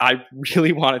that I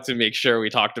really wanted to make sure we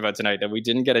talked about tonight that we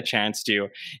didn't get a chance to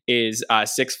is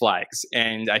Six Flags.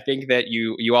 And I think that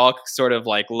you all sort of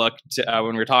looked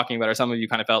when we were talking about it, or some of you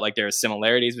kind of felt like there's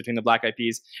similarities between the Black Eyed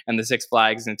Peas and the Six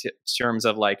Flags in terms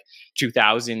of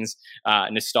 2000s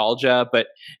nostalgia. But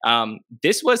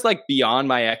this was beyond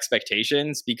my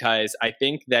expectations, because I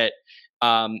think that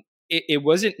it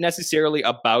wasn't necessarily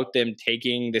about them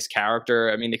taking this character.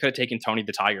 I mean, they could have taken Tony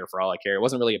the Tiger for all I care. It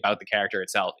wasn't really about the character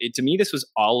itself. To me, this was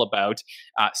all about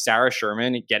Sarah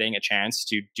Sherman getting a chance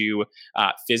to do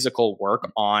physical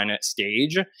work on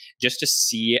stage, just to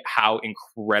see how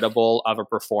incredible of a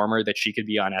performer that she could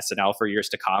be on SNL for years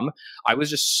to come. I was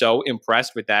just so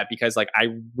impressed with that because, like, I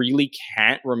really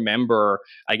can't remember.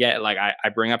 Again, like, I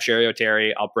bring up Sherry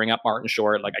O'Terry, I'll bring up Martin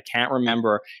Short. Like, I can't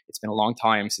remember. It's been a long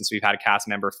time since we've had a cast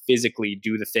member physically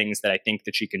do the things that I think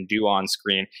that she can do on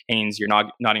screen. Haynes, you're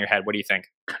nodding your head. What do you think?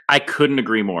 I couldn't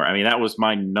agree more. I mean, that was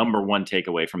my number one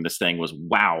takeaway from this thing was,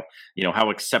 wow, you know, how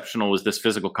exceptional is this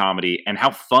physical comedy and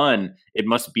how fun it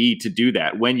must be to do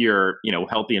that when you're, you know,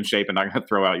 healthy in shape and not going to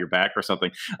throw out your back or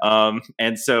something.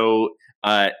 And so,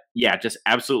 yeah, just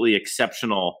absolutely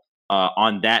exceptional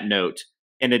on that note.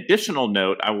 An additional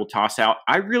note I will toss out,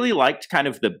 I really liked kind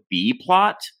of the B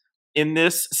plot in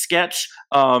this sketch,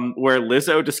 where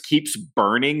Lizzo just keeps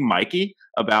burning Mikey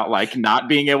about like not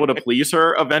being able to please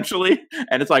her eventually,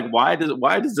 and it's like, why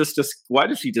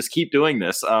does she just keep doing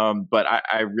this? But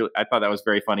I thought that was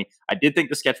very funny. I did think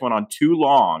the sketch went on too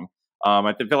long.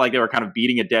 I feel like they were kind of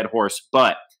beating a dead horse,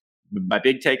 but my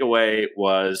big takeaway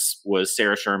was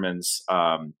Sarah Sherman's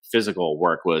physical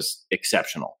work was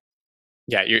exceptional.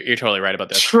 Yeah, you're totally right about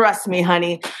this. Trust me,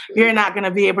 honey. You're not going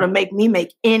to be able to make me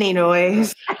make any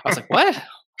noise. I was like, what?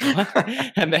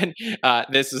 And then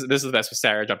this is the best with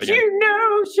Sarah jumping in. You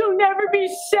know she'll never be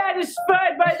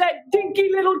satisfied by that dinky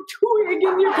little twig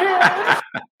in your pants.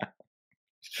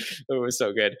 It was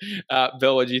so good.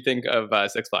 Bill, what do you think of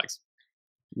Six Flags?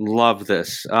 Love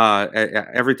this.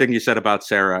 Everything you said about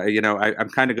Sarah, you know, I'm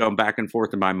kind of going back and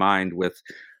forth in my mind with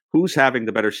who's having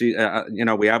the better season. You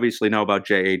know, we obviously know about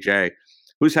JAJ.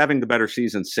 Who's having the better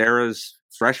season, Sarah's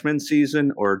freshman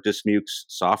season or Dismuke's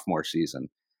sophomore season?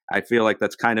 I feel like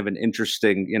that's kind of an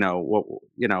interesting,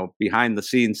 behind the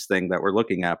scenes thing that we're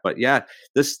looking at. But yeah,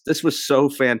 this was so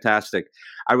fantastic.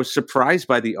 I was surprised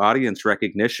by the audience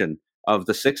recognition of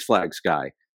the Six Flags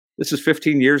guy. This is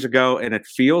 15 years ago, and it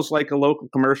feels like a local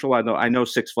commercial. I know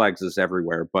Six Flags is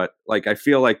everywhere, but like I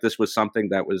feel like this was something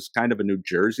that was kind of a New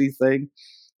Jersey thing.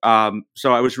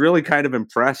 So I was really kind of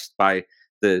impressed by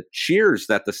the cheers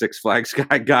that the Six Flags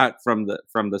guy got from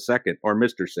the second, or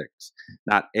Mr. Six,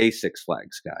 not a Six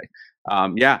Flags guy.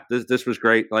 Yeah, this was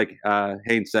great. Like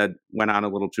Haynes said, went on a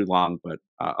little too long, but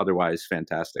otherwise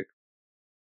fantastic.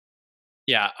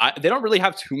 Yeah, they don't really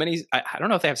have too many. I don't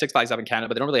know if they have Six Flags up in Canada,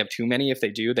 but they don't really have too many. If they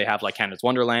do, they have like Canada's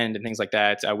Wonderland and things like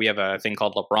that. We have a thing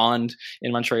called LeBron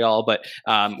in Montreal. But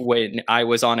when I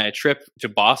was on a trip to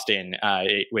Boston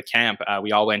with camp,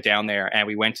 we all went down there and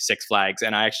we went to Six Flags.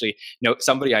 And I actually know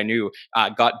somebody I knew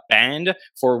got banned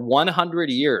for 100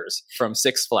 years from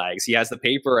Six Flags. He has the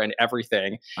paper and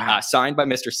everything signed by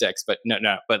Mr. Six. But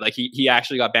no. But like he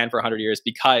actually got banned for 100 years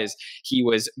because he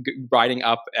was riding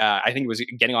up. I think he was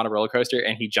getting on a roller coaster.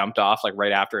 And he jumped off like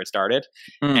right after it started.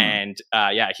 And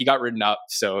yeah, he got ridden up.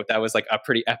 So that was like a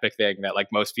pretty epic thing that like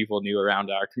most people knew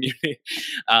around our community.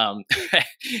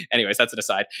 Anyways, that's an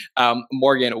aside.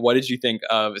 Morgan, what did you think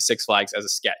of Six Flags as a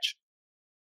sketch?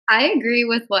 I agree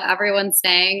with what everyone's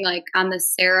saying, like on the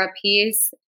Sarah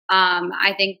piece.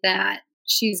 I think that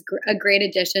she's a great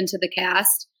addition to the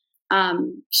cast.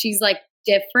 She's like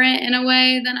different in a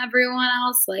way than everyone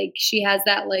else. Like she has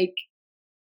that like,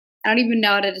 I don't even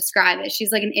know how to describe it.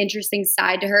 She's like an interesting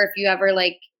side to her. If you ever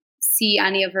like see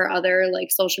any of her other like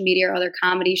social media or other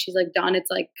comedy she's like done,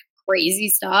 it's like crazy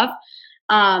stuff.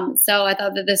 So I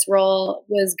thought that this role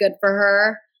was good for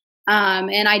her.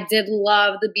 And I did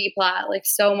love the B plot like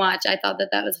so much. I thought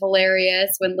that was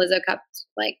hilarious when Lizzo kept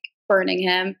like burning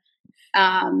him.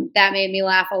 That made me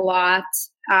laugh a lot.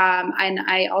 And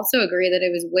I also agree that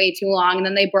it was way too long. And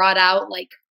then they brought out like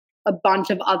a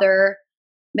bunch of other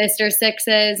Mr.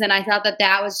 Sixes, and I thought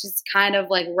that was just kind of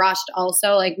like rushed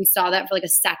also. Like we saw that for like a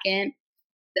second.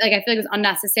 Like I feel like it was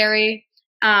unnecessary.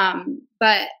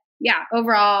 But yeah,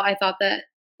 overall I thought that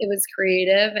it was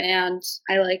creative and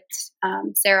I liked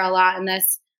Sarah a lot in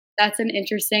this. That's an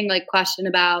interesting like question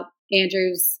about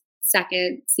Andrew's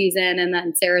second season and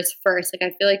then Sarah's first.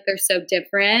 Like I feel like they're so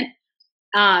different.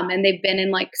 And they've been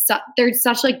in like they're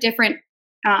such like different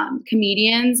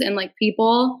comedians and like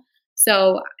people.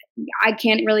 So I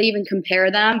can't really even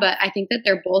compare them, but I think that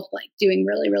they're both like doing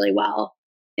really, really well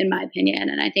in my opinion.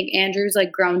 And I think Andrew's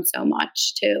like grown so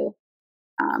much too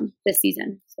this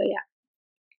season. So yeah.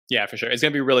 Yeah, for sure. It's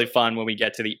going to be really fun when we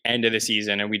get to the end of the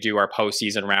season and we do our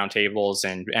postseason roundtables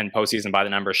and postseason by the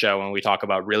number show, and we talk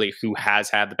about really who has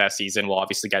had the best season. We'll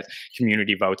obviously get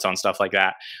community votes on stuff like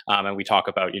that. And we talk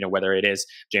about, whether it is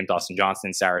James Austin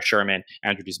Johnson, Sarah Sherman,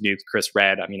 Andrew Dismuke, Chris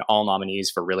Redd. I mean, all nominees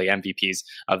for really MVPs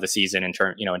of the season in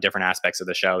different aspects of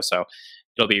the show. So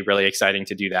it'll be really exciting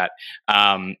to do that.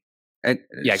 And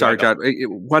sorry, John,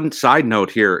 one side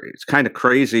note here. It's kind of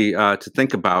crazy to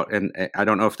think about, and I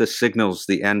don't know if this signals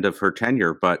the end of her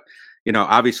tenure, but,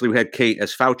 obviously we had Kate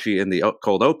as Fauci in the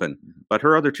cold open, but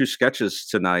her other two sketches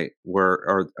tonight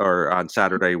or on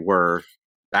Saturday were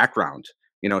background.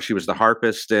 She was the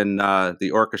harpist in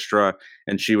the orchestra,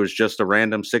 and she was just a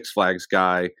random Six Flags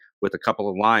guy with a couple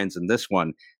of lines in this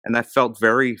one. And that felt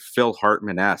very Phil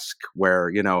Hartman-esque,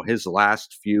 where, his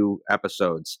last few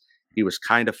episodes, he was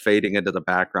kind of fading into the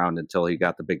background until he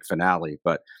got the big finale.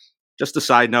 But just a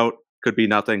side note, could be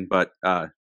nothing, but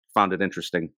found it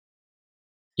interesting.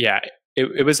 Yeah,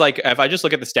 it was like, if I just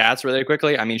look at the stats really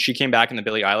quickly, I mean, she came back in the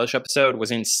Billie Eilish episode,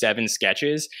 was in 7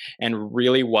 sketches, and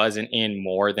really wasn't in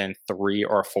more than 3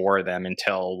 or 4 of them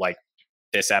until like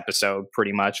this episode,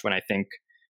 pretty much, when I think,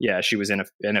 she was in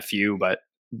a few, but,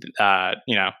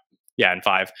 in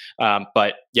 5.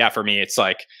 But yeah, for me, it's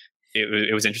like,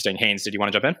 it was interesting. Haynes, did you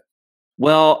want to jump in?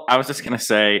 Well, I was just going to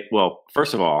say,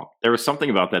 first of all, there was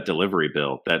something about that delivery,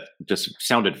 Bill, that just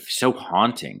sounded so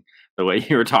haunting. The way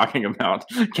you were talking about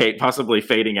Kate possibly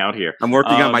fading out here. I'm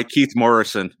working on my Keith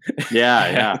Morrison.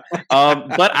 Yeah.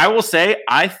 But I will say,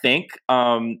 I think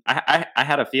I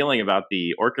had a feeling about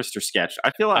the orchestra sketch. I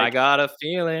feel like I got a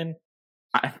feeling.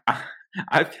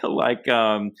 I feel like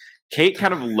Kate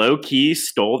kind of low key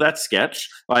stole that sketch.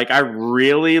 Like I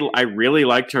really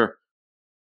liked her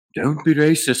 "Don't be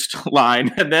racist"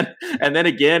 line, and then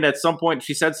again at some point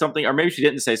she said something, or maybe she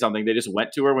didn't say something. They just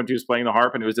went to her when she was playing the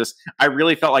harp, and it was just, I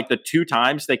really felt like the 2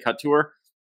 times they cut to her,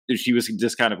 she was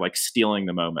just kind of like stealing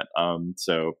the moment.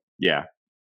 So yeah.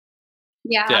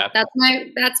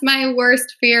 That's my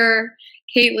worst fear.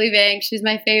 Kate leaving. She's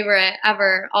my favorite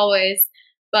ever, always.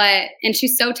 And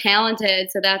she's so talented,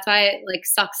 so that's why it like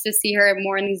sucks to see her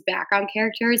more in these background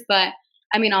characters. But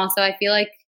I mean, also I feel like,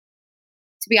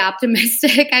 to be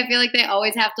optimistic, I feel like they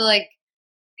always have to like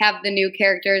have the new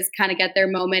characters kind of get their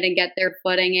moment and get their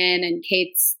footing in, and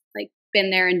Kate's like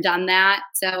been there and done that,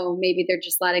 so maybe they're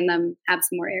just letting them have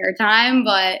some more airtime.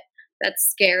 But that's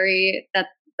scary, that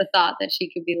the thought that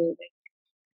she could be leaving.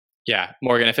 Yeah,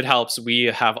 Morgan, if it helps, we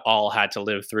have all had to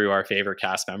live through our favorite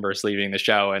cast members leaving the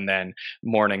show and then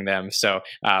mourning them. So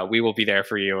we will be there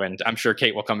for you. And I'm sure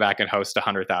Kate will come back and host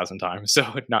 100,000 times. So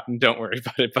don't worry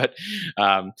about it. But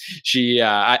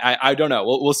I don't know.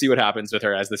 We'll see what happens with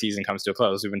her as the season comes to a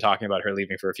close. We've been talking about her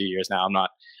leaving for a few years now.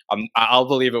 I'll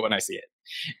believe it when I see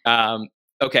it.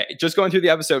 Okay, just going through the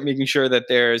episode, making sure that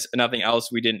there's nothing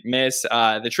else we didn't miss.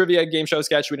 The trivia game show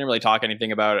sketch, we didn't really talk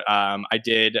anything about. I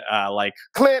did like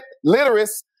Clint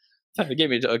Litteris. It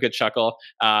gave me a good chuckle.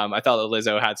 I thought that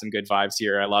Lizzo had some good vibes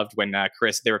here. I loved when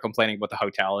they were complaining about the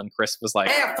hotel, and Chris was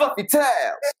like, "And fluffy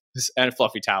towels." And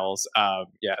fluffy towels.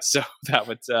 So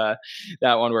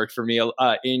that one worked for me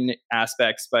in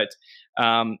aspects, but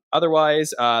otherwise,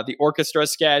 the orchestra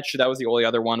sketch, that was the only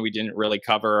other one we didn't really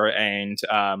cover, and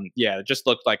it just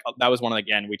looked like that was one,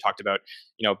 again, we talked about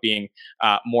being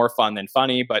more fun than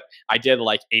funny, but I did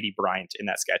like Adie Bryant in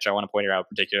that sketch. I want to point her out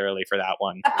particularly for that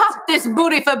one. I popped this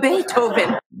booty for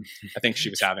Beethoven. I think she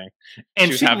was having a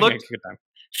good time.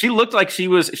 She looked like she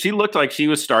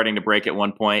was starting to break at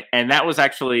one point, and that was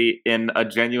actually in a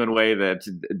genuine way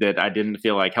that I didn't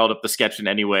feel like held up the sketch in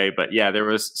any way. But yeah, there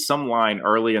was some line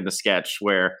early in the sketch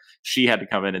where she had to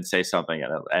come in and say something,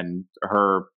 and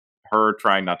her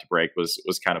trying not to break was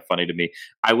kind of funny to me.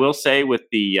 I will say with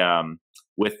the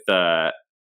what's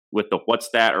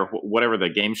that, or whatever the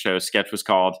game show sketch was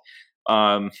called,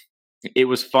 it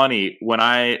was funny when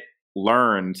I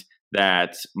learned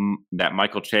that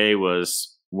Michael Che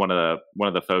was one of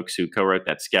the folks who co-wrote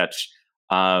that sketch.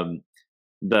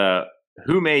 The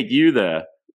 "Who made you the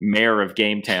mayor of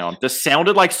Gametown" just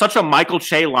sounded like such a Michael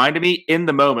Che line to me in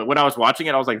the moment. When I was watching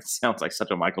it, I was like, "This sounds like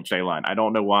such a Michael Che line." I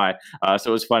don't know why.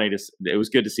 So it was funny it was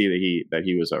good to see that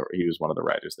he was one of the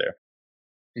writers there.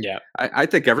 Yeah, I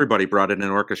think everybody brought in an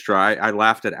orchestra. I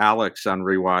laughed at Alex on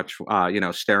rewatch,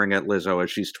 staring at Lizzo as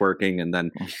she's twerking, and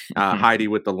then Heidi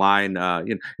with the line,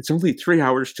 "It's only 3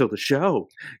 hours till the show."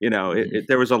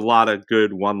 There was a lot of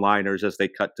good one-liners as they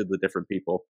cut to the different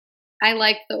people. I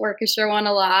liked the orchestra one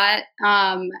a lot.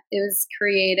 It was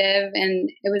creative, and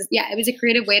it was a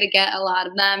creative way to get a lot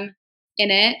of them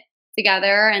in it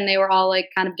together, and they were all like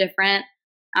kind of different.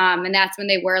 And that's when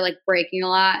they were like breaking a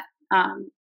lot.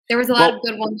 There was a lot of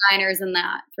good one-liners in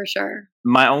that, for sure.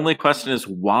 My only question is,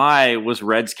 why was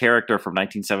Red's character from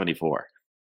 1974?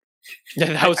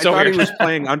 That was I so thought weird. he was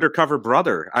playing undercover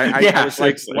brother. I was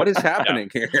like, what is happening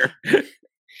here?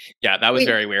 Yeah, that was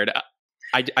very weird.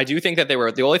 I do think that they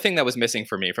were the only thing that was missing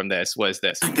for me from this was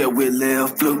this. That we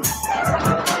live blue.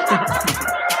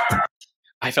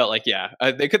 I felt like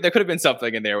there could have been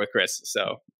something in there with Chris.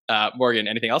 So Morgan,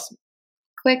 anything else?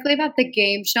 Quickly about the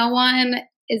game show one,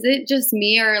 is it just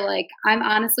me or like I'm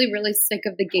honestly really sick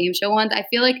of the game show ones? I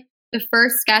feel like the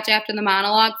first sketch after the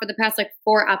monologue for the past like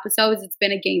 4 episodes, it's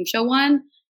been a game show one.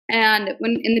 And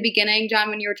when in the beginning, John,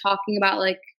 when you were talking about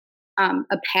like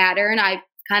a pattern, I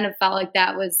kind of felt like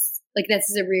that was like this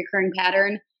is a reoccurring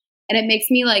pattern. And it makes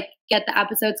me like get the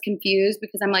episodes confused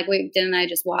because I'm like, wait, didn't I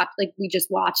just watch? Like we just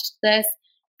watched this.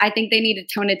 I think they need to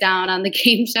tone it down on the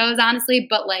game shows, honestly.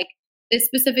 But like this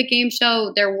specific game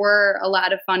show, there were a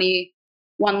lot of funny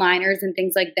one-liners and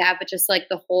things like that. But just like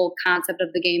the whole concept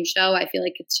of the game show, I feel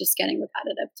like it's just getting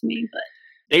repetitive to me. But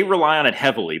they rely on it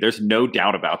heavily. There's no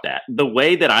doubt about that. The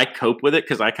way that I cope with it,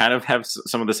 because I kind of have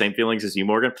some of the same feelings as you,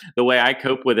 Morgan. The way I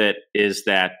cope with it is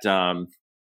that,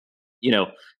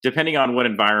 depending on what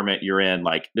environment you're in,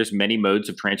 like there's many modes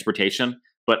of transportation,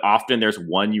 but often there's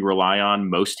one you rely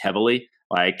on most heavily.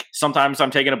 Like sometimes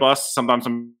I'm taking a bus, sometimes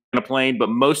I'm in a plane, but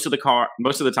most of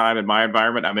the time in my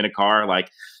environment, I'm in a car.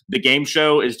 Like the game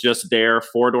show is just their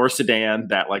 4-door sedan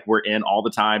that like we're in all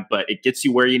the time, but it gets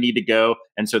you where you need to go.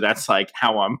 And so that's like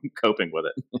how I'm coping with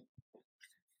it.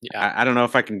 Yeah, I don't know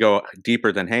if I can go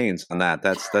deeper than Haynes on that.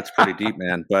 That's pretty deep,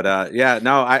 man. But I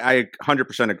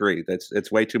 100% agree.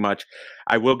 It's way too much.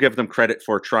 I will give them credit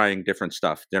for trying different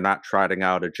stuff. They're not trotting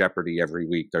out a Jeopardy every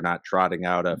week. They're not trotting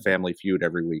out a Family Feud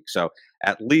every week. So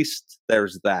at least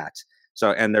there's that.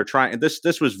 So and they're trying.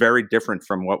 This was very different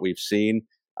from what we've seen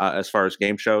as far as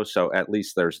game shows. So at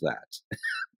least there's that.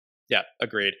 Yeah,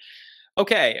 agreed.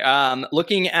 Okay,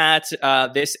 looking at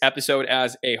this episode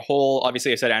as a whole,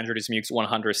 obviously I said Andrew Dismuke's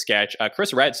 100 sketch.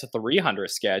 Chris Redd's 300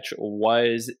 sketch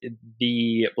was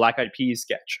the Black Eyed Peas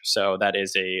sketch. So that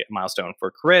is a milestone for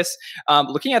Chris.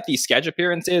 Looking at these sketch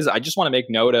appearances, I just want to make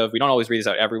note of, we don't always read this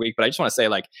out every week, but I just want to say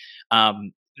like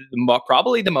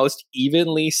probably the most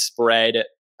evenly spread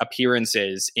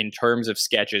appearances in terms of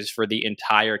sketches for the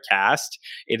entire cast.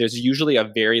 There's usually a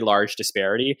very large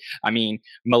disparity. I mean,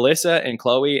 Melissa and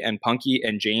Chloe and Punky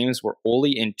and James were only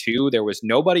in 2. There was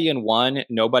nobody in 1,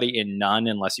 nobody in none,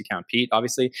 unless you count Pete,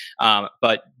 obviously.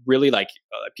 But really, like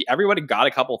everybody got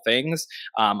a couple things.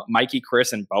 Mikey,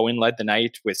 Chris, and Bowen led the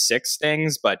night with 6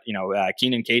 things, but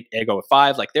Keenan, Kate, Ego with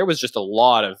 5. Like there was just a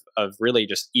lot of really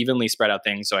just evenly spread out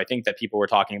things. So I think that people were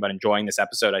talking about enjoying this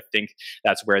episode. I think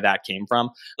that's where that came from.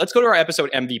 Let's go to our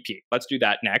episode MVP. Let's do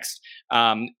that next.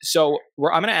 So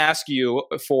I'm going to ask you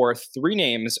for 3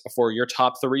 names for your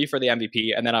top 3 for the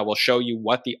MVP, and then I will show you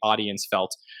what the audience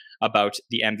felt about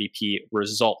the MVP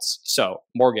results. So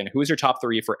Morgan, who's your top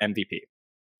 3 for MVP?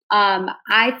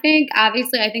 I think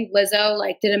Lizzo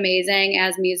did amazing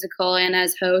as musical and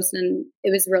as host, and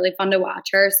it was really fun to watch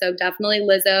her. So definitely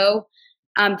Lizzo.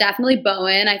 Definitely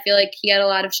Bowen. I feel like he had a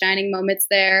lot of shining moments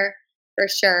there for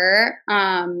sure.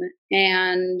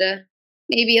 And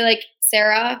maybe like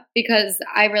Sarah, because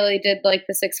I really did like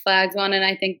the Six Flags one, and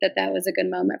I think that was a good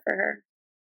moment for her.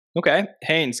 Okay,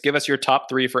 Haynes, give us your top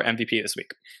 3 for MVP this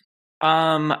week.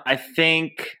 I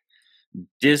think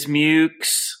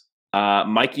Dismukes.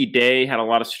 Mikey Day had a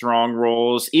lot of strong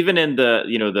roles, even in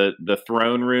the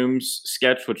throne rooms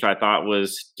sketch, which I thought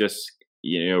was just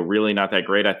really not that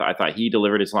great. I thought he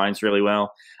delivered his lines really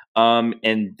well.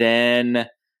 And then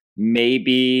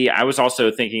maybe I was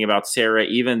also thinking about Sarah,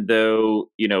 even though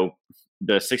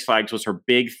the Six Flags was her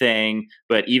big thing,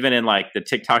 but even in like the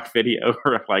TikTok video,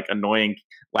 her like annoying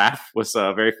laugh was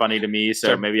very funny to me.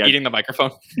 So maybe eating the microphone.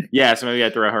 Yeah, so maybe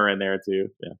I throw her in there too.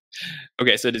 Yeah.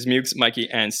 Okay, so Dismukes, Mikey,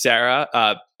 and Sarah.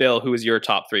 Bill, who is your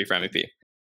top 3 for MVP?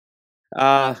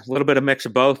 A little bit of mix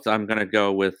of both. I'm going to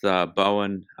go with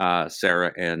Bowen,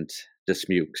 Sarah, and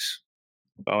Dismukes.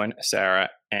 Bowen, Sarah,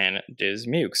 and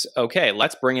Dismukes. Okay,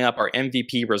 let's bring up our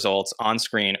MVP results on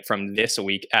screen from this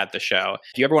week at the show.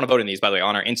 If you ever want to vote in these, by the way,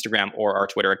 on our Instagram or our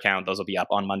Twitter account, those will be up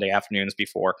on Monday afternoons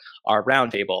before our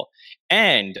roundtable.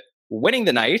 And winning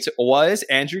the night was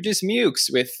Andrew Dismukes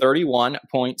with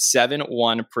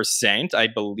 31.71%. I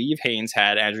believe Haynes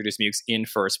had Andrew Dismukes in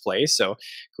first place, so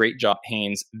great job,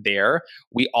 Haynes, there.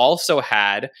 We also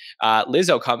had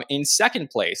Lizzo come in second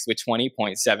place with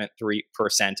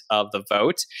 20.73% of the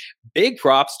vote. Big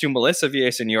props to Melissa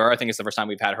Villaseñor. I think it's the first time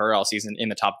we've had her all season in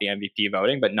the top of the MVP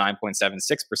voting, but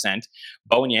 9.76%.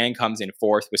 Bowen Yang comes in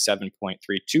fourth with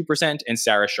 7.32%, and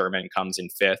Sarah Sherman comes in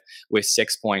fifth with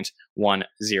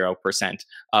 6.10%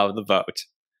 of the vote.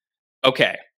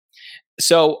 Okay.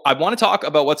 So I want to talk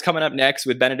about what's coming up next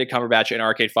with Benedict Cumberbatch and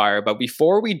Arcade Fire. But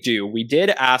before we do, we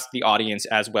did ask the audience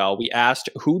as well. We asked,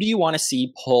 who do you want to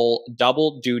see pull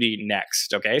double duty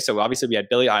next? Okay, so obviously we had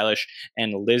Billie Eilish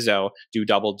and Lizzo do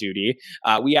double duty.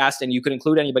 We asked, and you could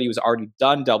include anybody who's already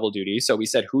done double duty. So we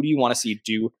said, who do you want to see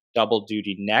do double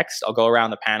duty next? I'll go around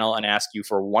the panel and ask you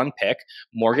for one pick.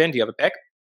 Morgan, do you have a pick?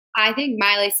 I think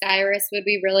Miley Cyrus would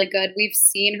be really good. We've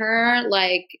seen her,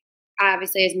 like,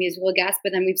 obviously as musical guest,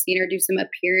 but then we've seen her do some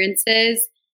appearances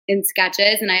in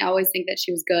sketches, and I always think that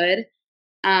she was good.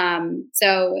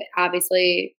 So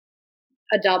obviously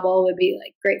a double would be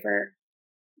like great for her.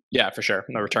 Yeah, for sure.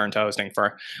 A return to hosting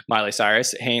for Miley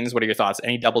Cyrus. Haynes, what are your thoughts?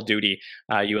 Any double duty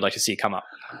you would like to see come up?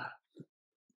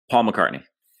 Paul McCartney.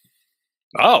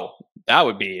 Oh, that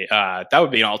would be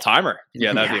an all-timer.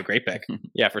 Yeah, that would be a great pick.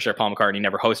 Yeah, for sure. Paul McCartney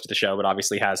never hosted the show, but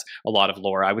obviously has a lot of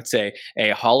lore. I would say a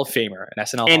Hall of Famer, an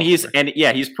SNL. And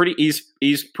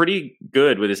he's pretty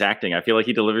good with his acting. I feel like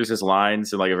he delivers his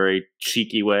lines in like a very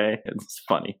cheeky way. It's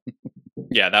funny.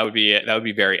 Yeah, that would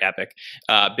be very epic.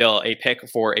 Bill, a pick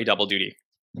for a double duty.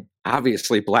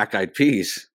 Obviously, Black Eyed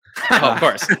Peas. Oh, of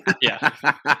course. Yeah.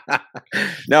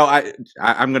 No,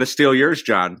 I'm going to steal yours,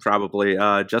 John. Probably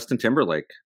Justin Timberlake.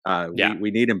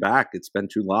 We need him back. It's been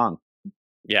too long.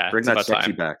 Yeah, bring that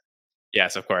sexy back.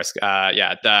 Yes, of course.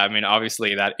 I mean,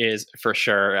 obviously, that is for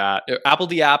sure. Apple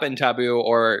Diap and Taboo,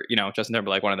 or Justin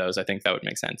Timberlake, one of those. I think that would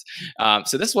make sense.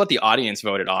 So this is what the audience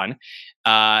voted on,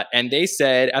 and they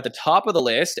said at the top of the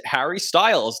list, Harry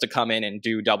Styles to come in and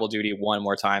do double duty one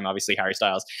more time. Obviously, Harry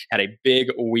Styles had a big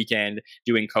weekend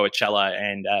doing Coachella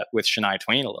and with Shania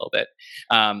Twain a little bit.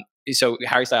 So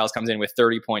Harry Styles comes in with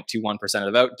 30.21% of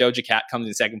the vote. Doja Cat comes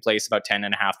in second place, about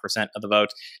 10.5% of the vote.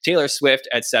 Taylor Swift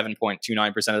at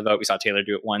 7.29% of the vote. We saw Taylor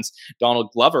do it once.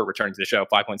 Donald Glover returned to the show,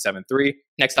 5.73.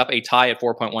 Next up, a tie at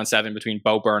 4.17 between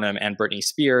Bo Burnham and Britney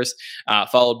Spears,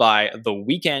 followed by The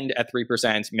Weeknd at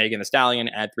 3%, Megan Thee Stallion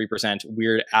at 3%,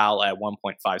 Weird Al at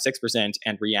 1.56%,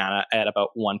 and Rihanna at about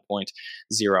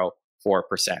 1.04%.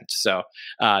 So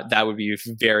that would be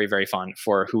very, very fun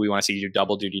for who we want to see do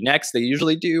double duty next. They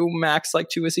usually do max like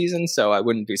 2 a season, so I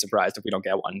wouldn't be surprised if we don't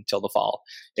get one until the fall,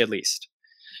 at least.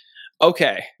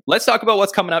 Okay, let's talk about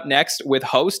what's coming up next with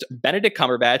host Benedict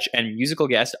Cumberbatch and musical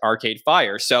guest Arcade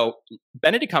Fire. So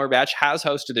Benedict Cumberbatch has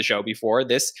hosted the show before.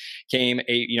 This came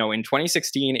in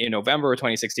 2016, in November of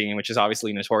 2016, which is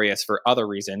obviously notorious for other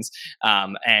reasons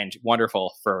and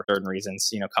wonderful for certain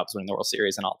reasons, Cubs winning the World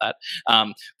Series and all that.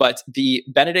 But the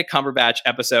Benedict Cumberbatch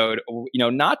episode,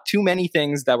 not too many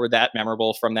things that were that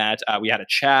memorable from that. We had a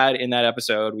Chad in that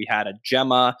episode. We had a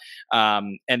Gemma.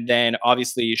 And then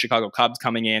obviously Chicago Cubs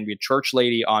coming in. We had Church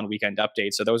Lady on Weekend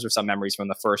Update. So those are some memories from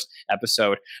the first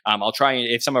episode. I'll try,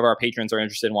 if some of our patrons are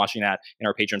interested in watching that in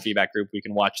our patron feedback group, we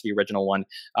can watch the original one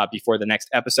before the next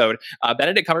episode.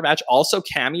 Benedict Cumberbatch also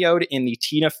cameoed in the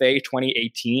Tina Fey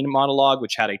 2018 monologue,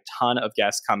 which had a ton of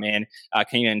guests came in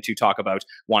to talk about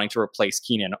wanting to replace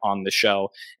Keenan on the show.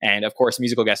 And of course,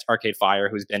 musical guest Arcade Fire,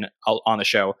 who's been on the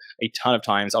show a ton of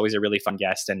times, always a really fun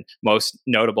guest and most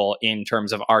notable in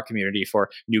terms of our community for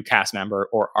new cast member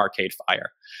or Arcade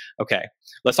Fire. Okay,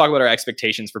 let's talk about our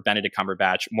expectations for Benedict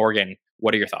Cumberbatch. Morgan,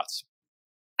 what are your thoughts?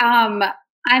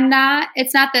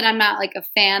 It's not that I'm not like a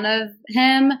fan of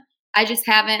him. I just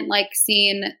haven't like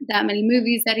seen that many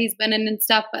movies that he's been in and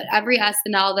stuff, but every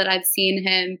SNL that I've seen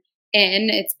him in,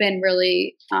 it's been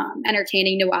really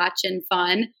entertaining to watch and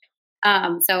fun.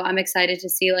 So I'm excited to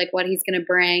see like what he's going to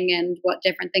bring and what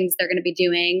different things they're going to be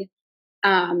doing.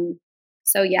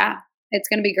 So yeah, it's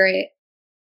going to be great.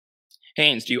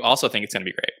 Haynes, do you also think it's going to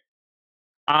be great?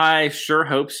 I sure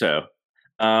hope so.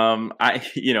 I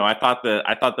thought that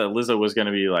Lizzo was going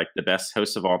to be like the best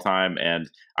host of all time, and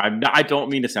I don't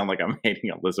mean to sound like I'm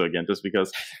hating on Lizzo again, just because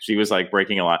she was like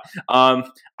breaking a lot. I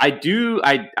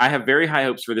have very high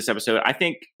hopes for this episode. I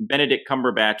think Benedict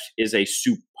Cumberbatch is a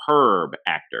superb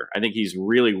actor. I think he's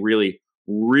really, really,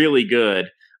 really good.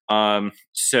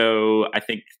 So I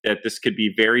think that this could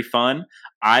be very fun.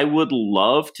 I would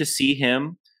love to see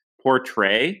him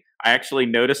portray. I actually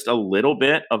noticed a little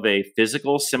bit of a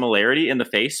physical similarity in the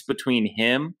face between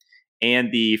him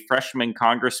and the freshman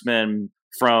congressman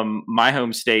from my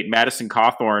home state, Madison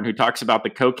Cawthorn, who talks about the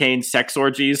cocaine sex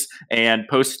orgies and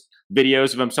posts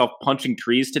videos of himself punching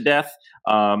trees to death.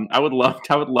 I would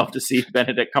love to see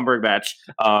Benedict Cumberbatch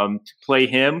play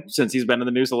him, since he's been in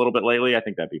the news a little bit lately. I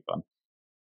think that'd be fun.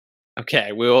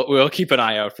 Okay, we'll keep an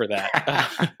eye out for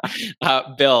that.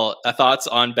 Bill, thoughts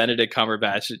on Benedict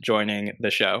Cumberbatch joining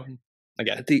the show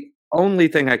again? The only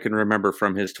thing I can remember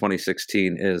from his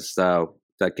 2016 is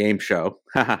that game show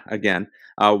again.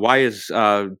 Why is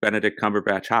Benedict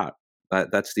Cumberbatch hot?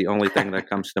 That's the only thing that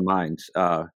comes to mind.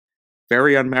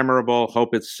 Very unmemorable.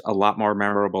 Hope it's a lot more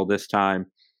memorable this time.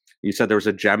 You said there was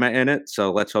a Gemma in it,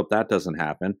 so let's hope that doesn't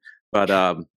happen. But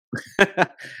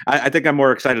I think I'm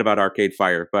more excited about Arcade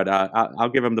Fire, but I'll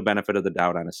give him the benefit of the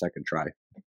doubt on a second try.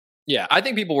 Yeah, I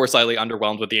think people were slightly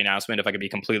underwhelmed with the announcement, if I could be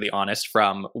completely honest,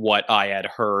 from what I had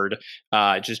heard,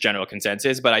 just general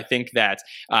consensus. But I think that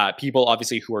people,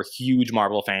 obviously, who are huge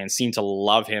Marvel fans, seem to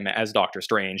love him as Doctor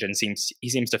Strange, and he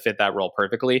seems to fit that role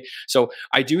perfectly. So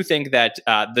I do think that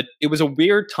it was a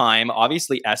weird time.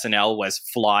 Obviously, SNL was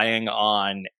flying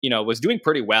on, was doing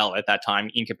pretty well at that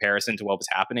time in comparison to what was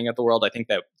happening at the world. I think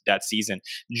that season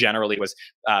generally was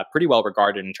pretty well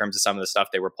regarded in terms of some of the stuff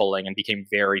they were pulling, and became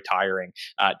very tiring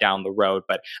down the road.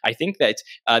 But I think that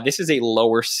this is a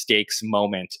lower stakes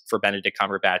moment for Benedict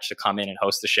Cumberbatch to come in and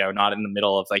host the show, not in the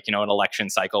middle of an election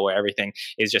cycle where everything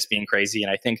is just being crazy.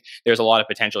 And I think there's a lot of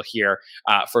potential here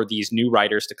for these new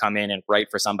writers to come in and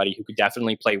write for somebody who could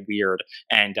definitely play weird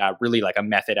and really like a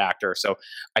method actor. So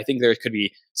I think there could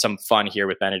be some fun here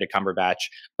with Benedict Cumberbatch.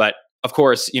 But of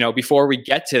course, before we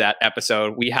get to that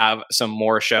episode, we have some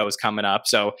more shows coming up.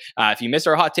 So if you missed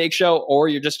our hot take show, or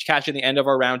you're just catching the end of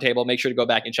our roundtable, make sure to go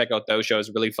back and check out those shows.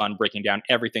 Really fun, breaking down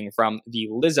everything from the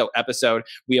Lizzo episode.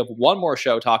 We have one more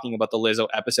show talking about the Lizzo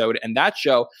episode, and that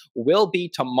show will be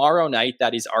tomorrow night.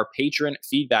 That is our patron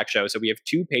feedback show. So we have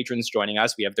two patrons joining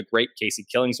us. We have the great Casey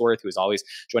Killingsworth, who is always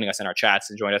joining us in our chats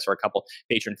and joined us for a couple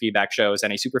patron feedback shows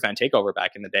and a Superfan takeover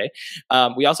back in the day.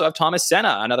 We also have Thomas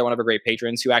Senna, another one of our great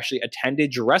patrons, who actually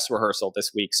attended dress rehearsal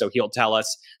this week. So he'll tell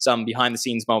us some behind the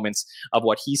scenes moments of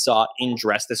what he saw in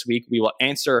dress this week. We will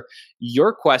answer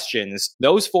your questions.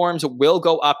 Those forms will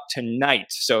go up tonight.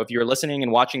 So if you're listening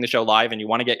and watching the show live and you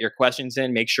want to get your questions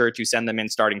in, make sure to send them in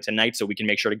starting tonight so we can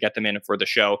make sure to get them in for the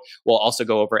show. We'll also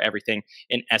go over everything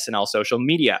in SNL social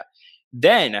media.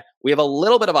 Then we have a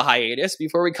little bit of a hiatus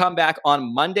before we come back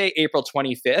on Monday, April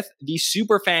 25th. The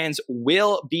Superfans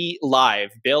will be live.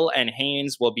 Bill and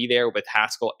Haynes will be there with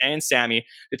Haskell and Sammy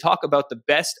to talk about the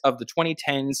best of the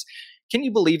 2010s. Can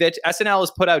you believe it? SNL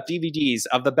has put out DVDs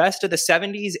of the best of the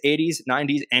 70s, 80s,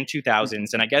 90s, and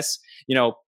 2000s. And I guess,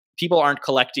 people aren't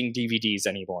collecting DVDs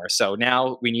anymore. So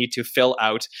now we need to fill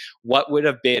out what would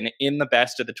have been in the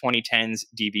best of the 2010s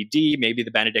DVD. Maybe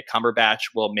the Benedict Cumberbatch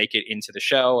will make it into the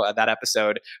show, that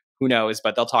episode. Who knows?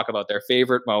 But they'll talk about their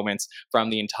favorite moments from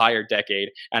the entire decade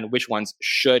and which ones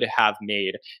should have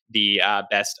made the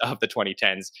best of the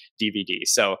 2010s DVD.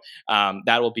 So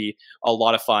that will be a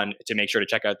lot of fun to make sure to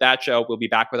check out that show. We'll be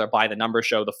back with our By the Number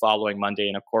show the following Monday.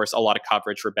 And of course, a lot of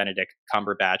coverage for Benedict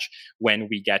Cumberbatch when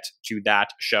we get to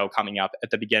that show coming up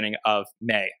at the beginning of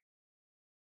May.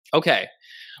 Okay.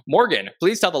 Morgan,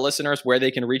 please tell the listeners where they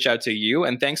can reach out to you.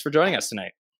 And thanks for joining us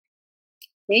tonight.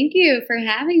 Thank you for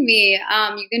having me.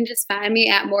 You can just find me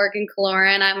at Morgan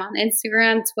Caloran. I'm on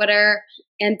Instagram, Twitter,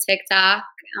 and TikTok.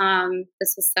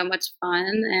 This was so much fun,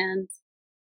 and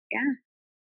yeah.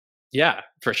 Yeah,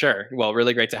 for sure. Well,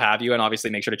 really great to have you. And obviously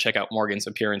make sure to check out Morgan's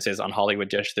appearances on Hollywood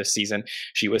Dish this season.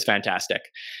 She was fantastic.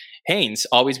 Haynes,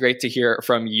 always great to hear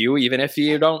from you. Even if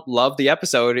you don't love the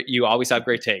episode, you always have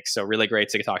great takes. So really great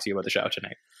to talk to you about the show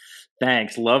tonight.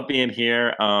 Thanks. Love being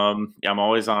here. I'm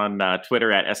always on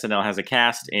Twitter at SNL Has a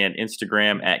Cast and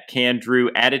Instagram at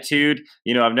CanDrewAttitude.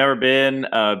 I've never been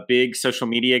a big social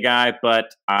media guy,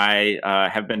 but I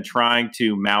have been trying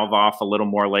to mouth off a little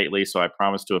more lately. So I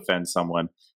promise to offend someone.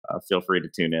 Feel free to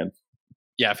tune in.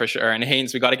 Yeah, for sure. And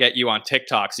Haynes, we got to get you on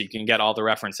TikTok so you can get all the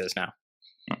references now.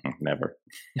 Never.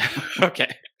 Okay.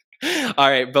 All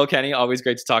right, Bill Kenny, always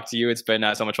great to talk to you. It's been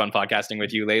so much fun podcasting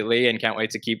with you lately, and can't wait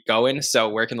to keep going. So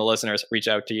where can the listeners reach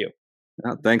out to you?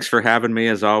 Thanks for having me,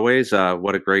 as always.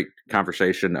 What a great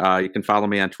conversation. You can follow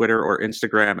me on Twitter or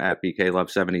Instagram at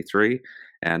BKLove73.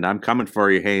 And I'm coming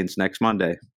for you, Haynes, next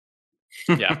Monday.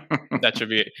 Yeah, that should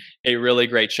be a really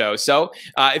great show. So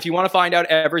if you want to find out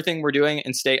everything we're doing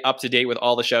and stay up to date with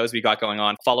all the shows we got going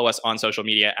on, follow us on social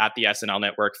media at the SNL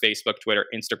Network, Facebook, Twitter,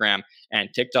 Instagram, and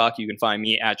TikTok. You can find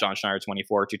me at John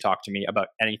Schneider24 to talk to me about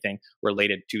anything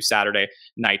related to Saturday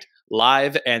Night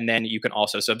Live. And then you can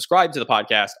also subscribe to the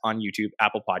podcast on YouTube,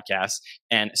 Apple Podcasts,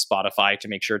 and Spotify to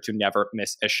make sure to never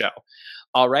miss a show.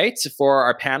 All right, for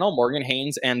our panel, Morgan,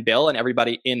 Haynes, and Bill, and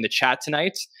everybody in the chat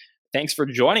tonight, thanks for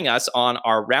joining us on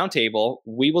our roundtable.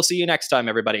 We will see you next time,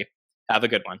 everybody. Have a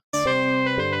good one.